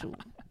Nigel.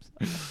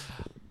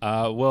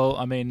 Well,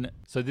 I mean,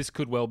 so this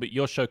could well be,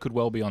 your show could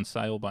well be on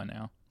sale by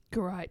now.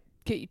 Great.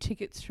 Get your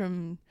tickets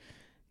from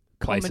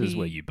places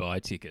where you buy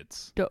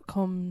tickets.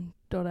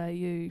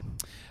 .com.au.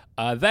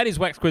 That is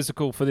Wax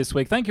Quizzical for this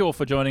week. Thank you all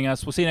for joining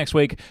us. We'll see you next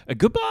week.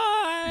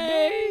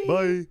 Goodbye.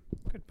 Bye.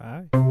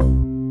 Goodbye.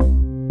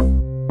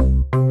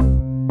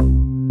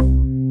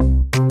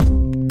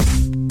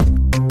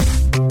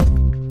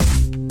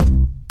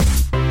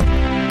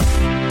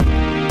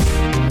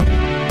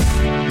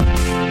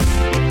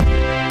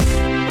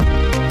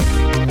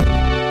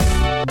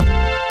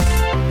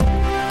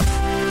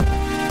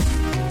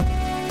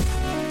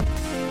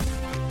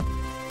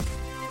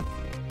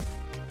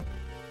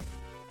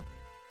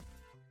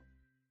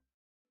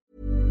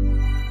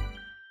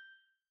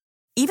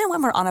 Even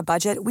when we're on a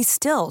budget, we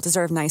still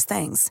deserve nice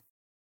things.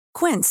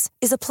 Quince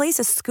is a place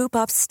to scoop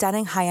up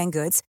stunning high-end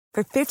goods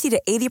for 50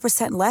 to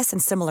 80% less than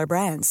similar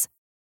brands.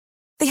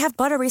 They have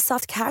buttery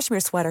soft cashmere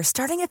sweaters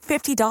starting at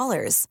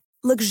 $50,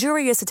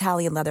 luxurious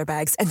Italian leather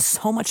bags, and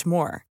so much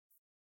more.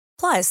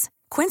 Plus,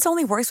 Quince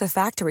only works with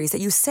factories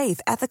that use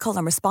safe, ethical,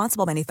 and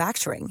responsible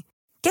manufacturing.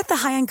 Get the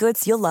high-end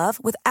goods you'll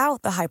love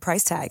without the high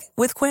price tag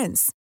with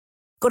Quince.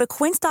 Go to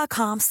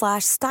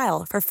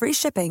quince.com/style for free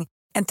shipping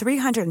and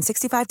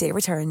 365-day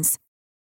returns.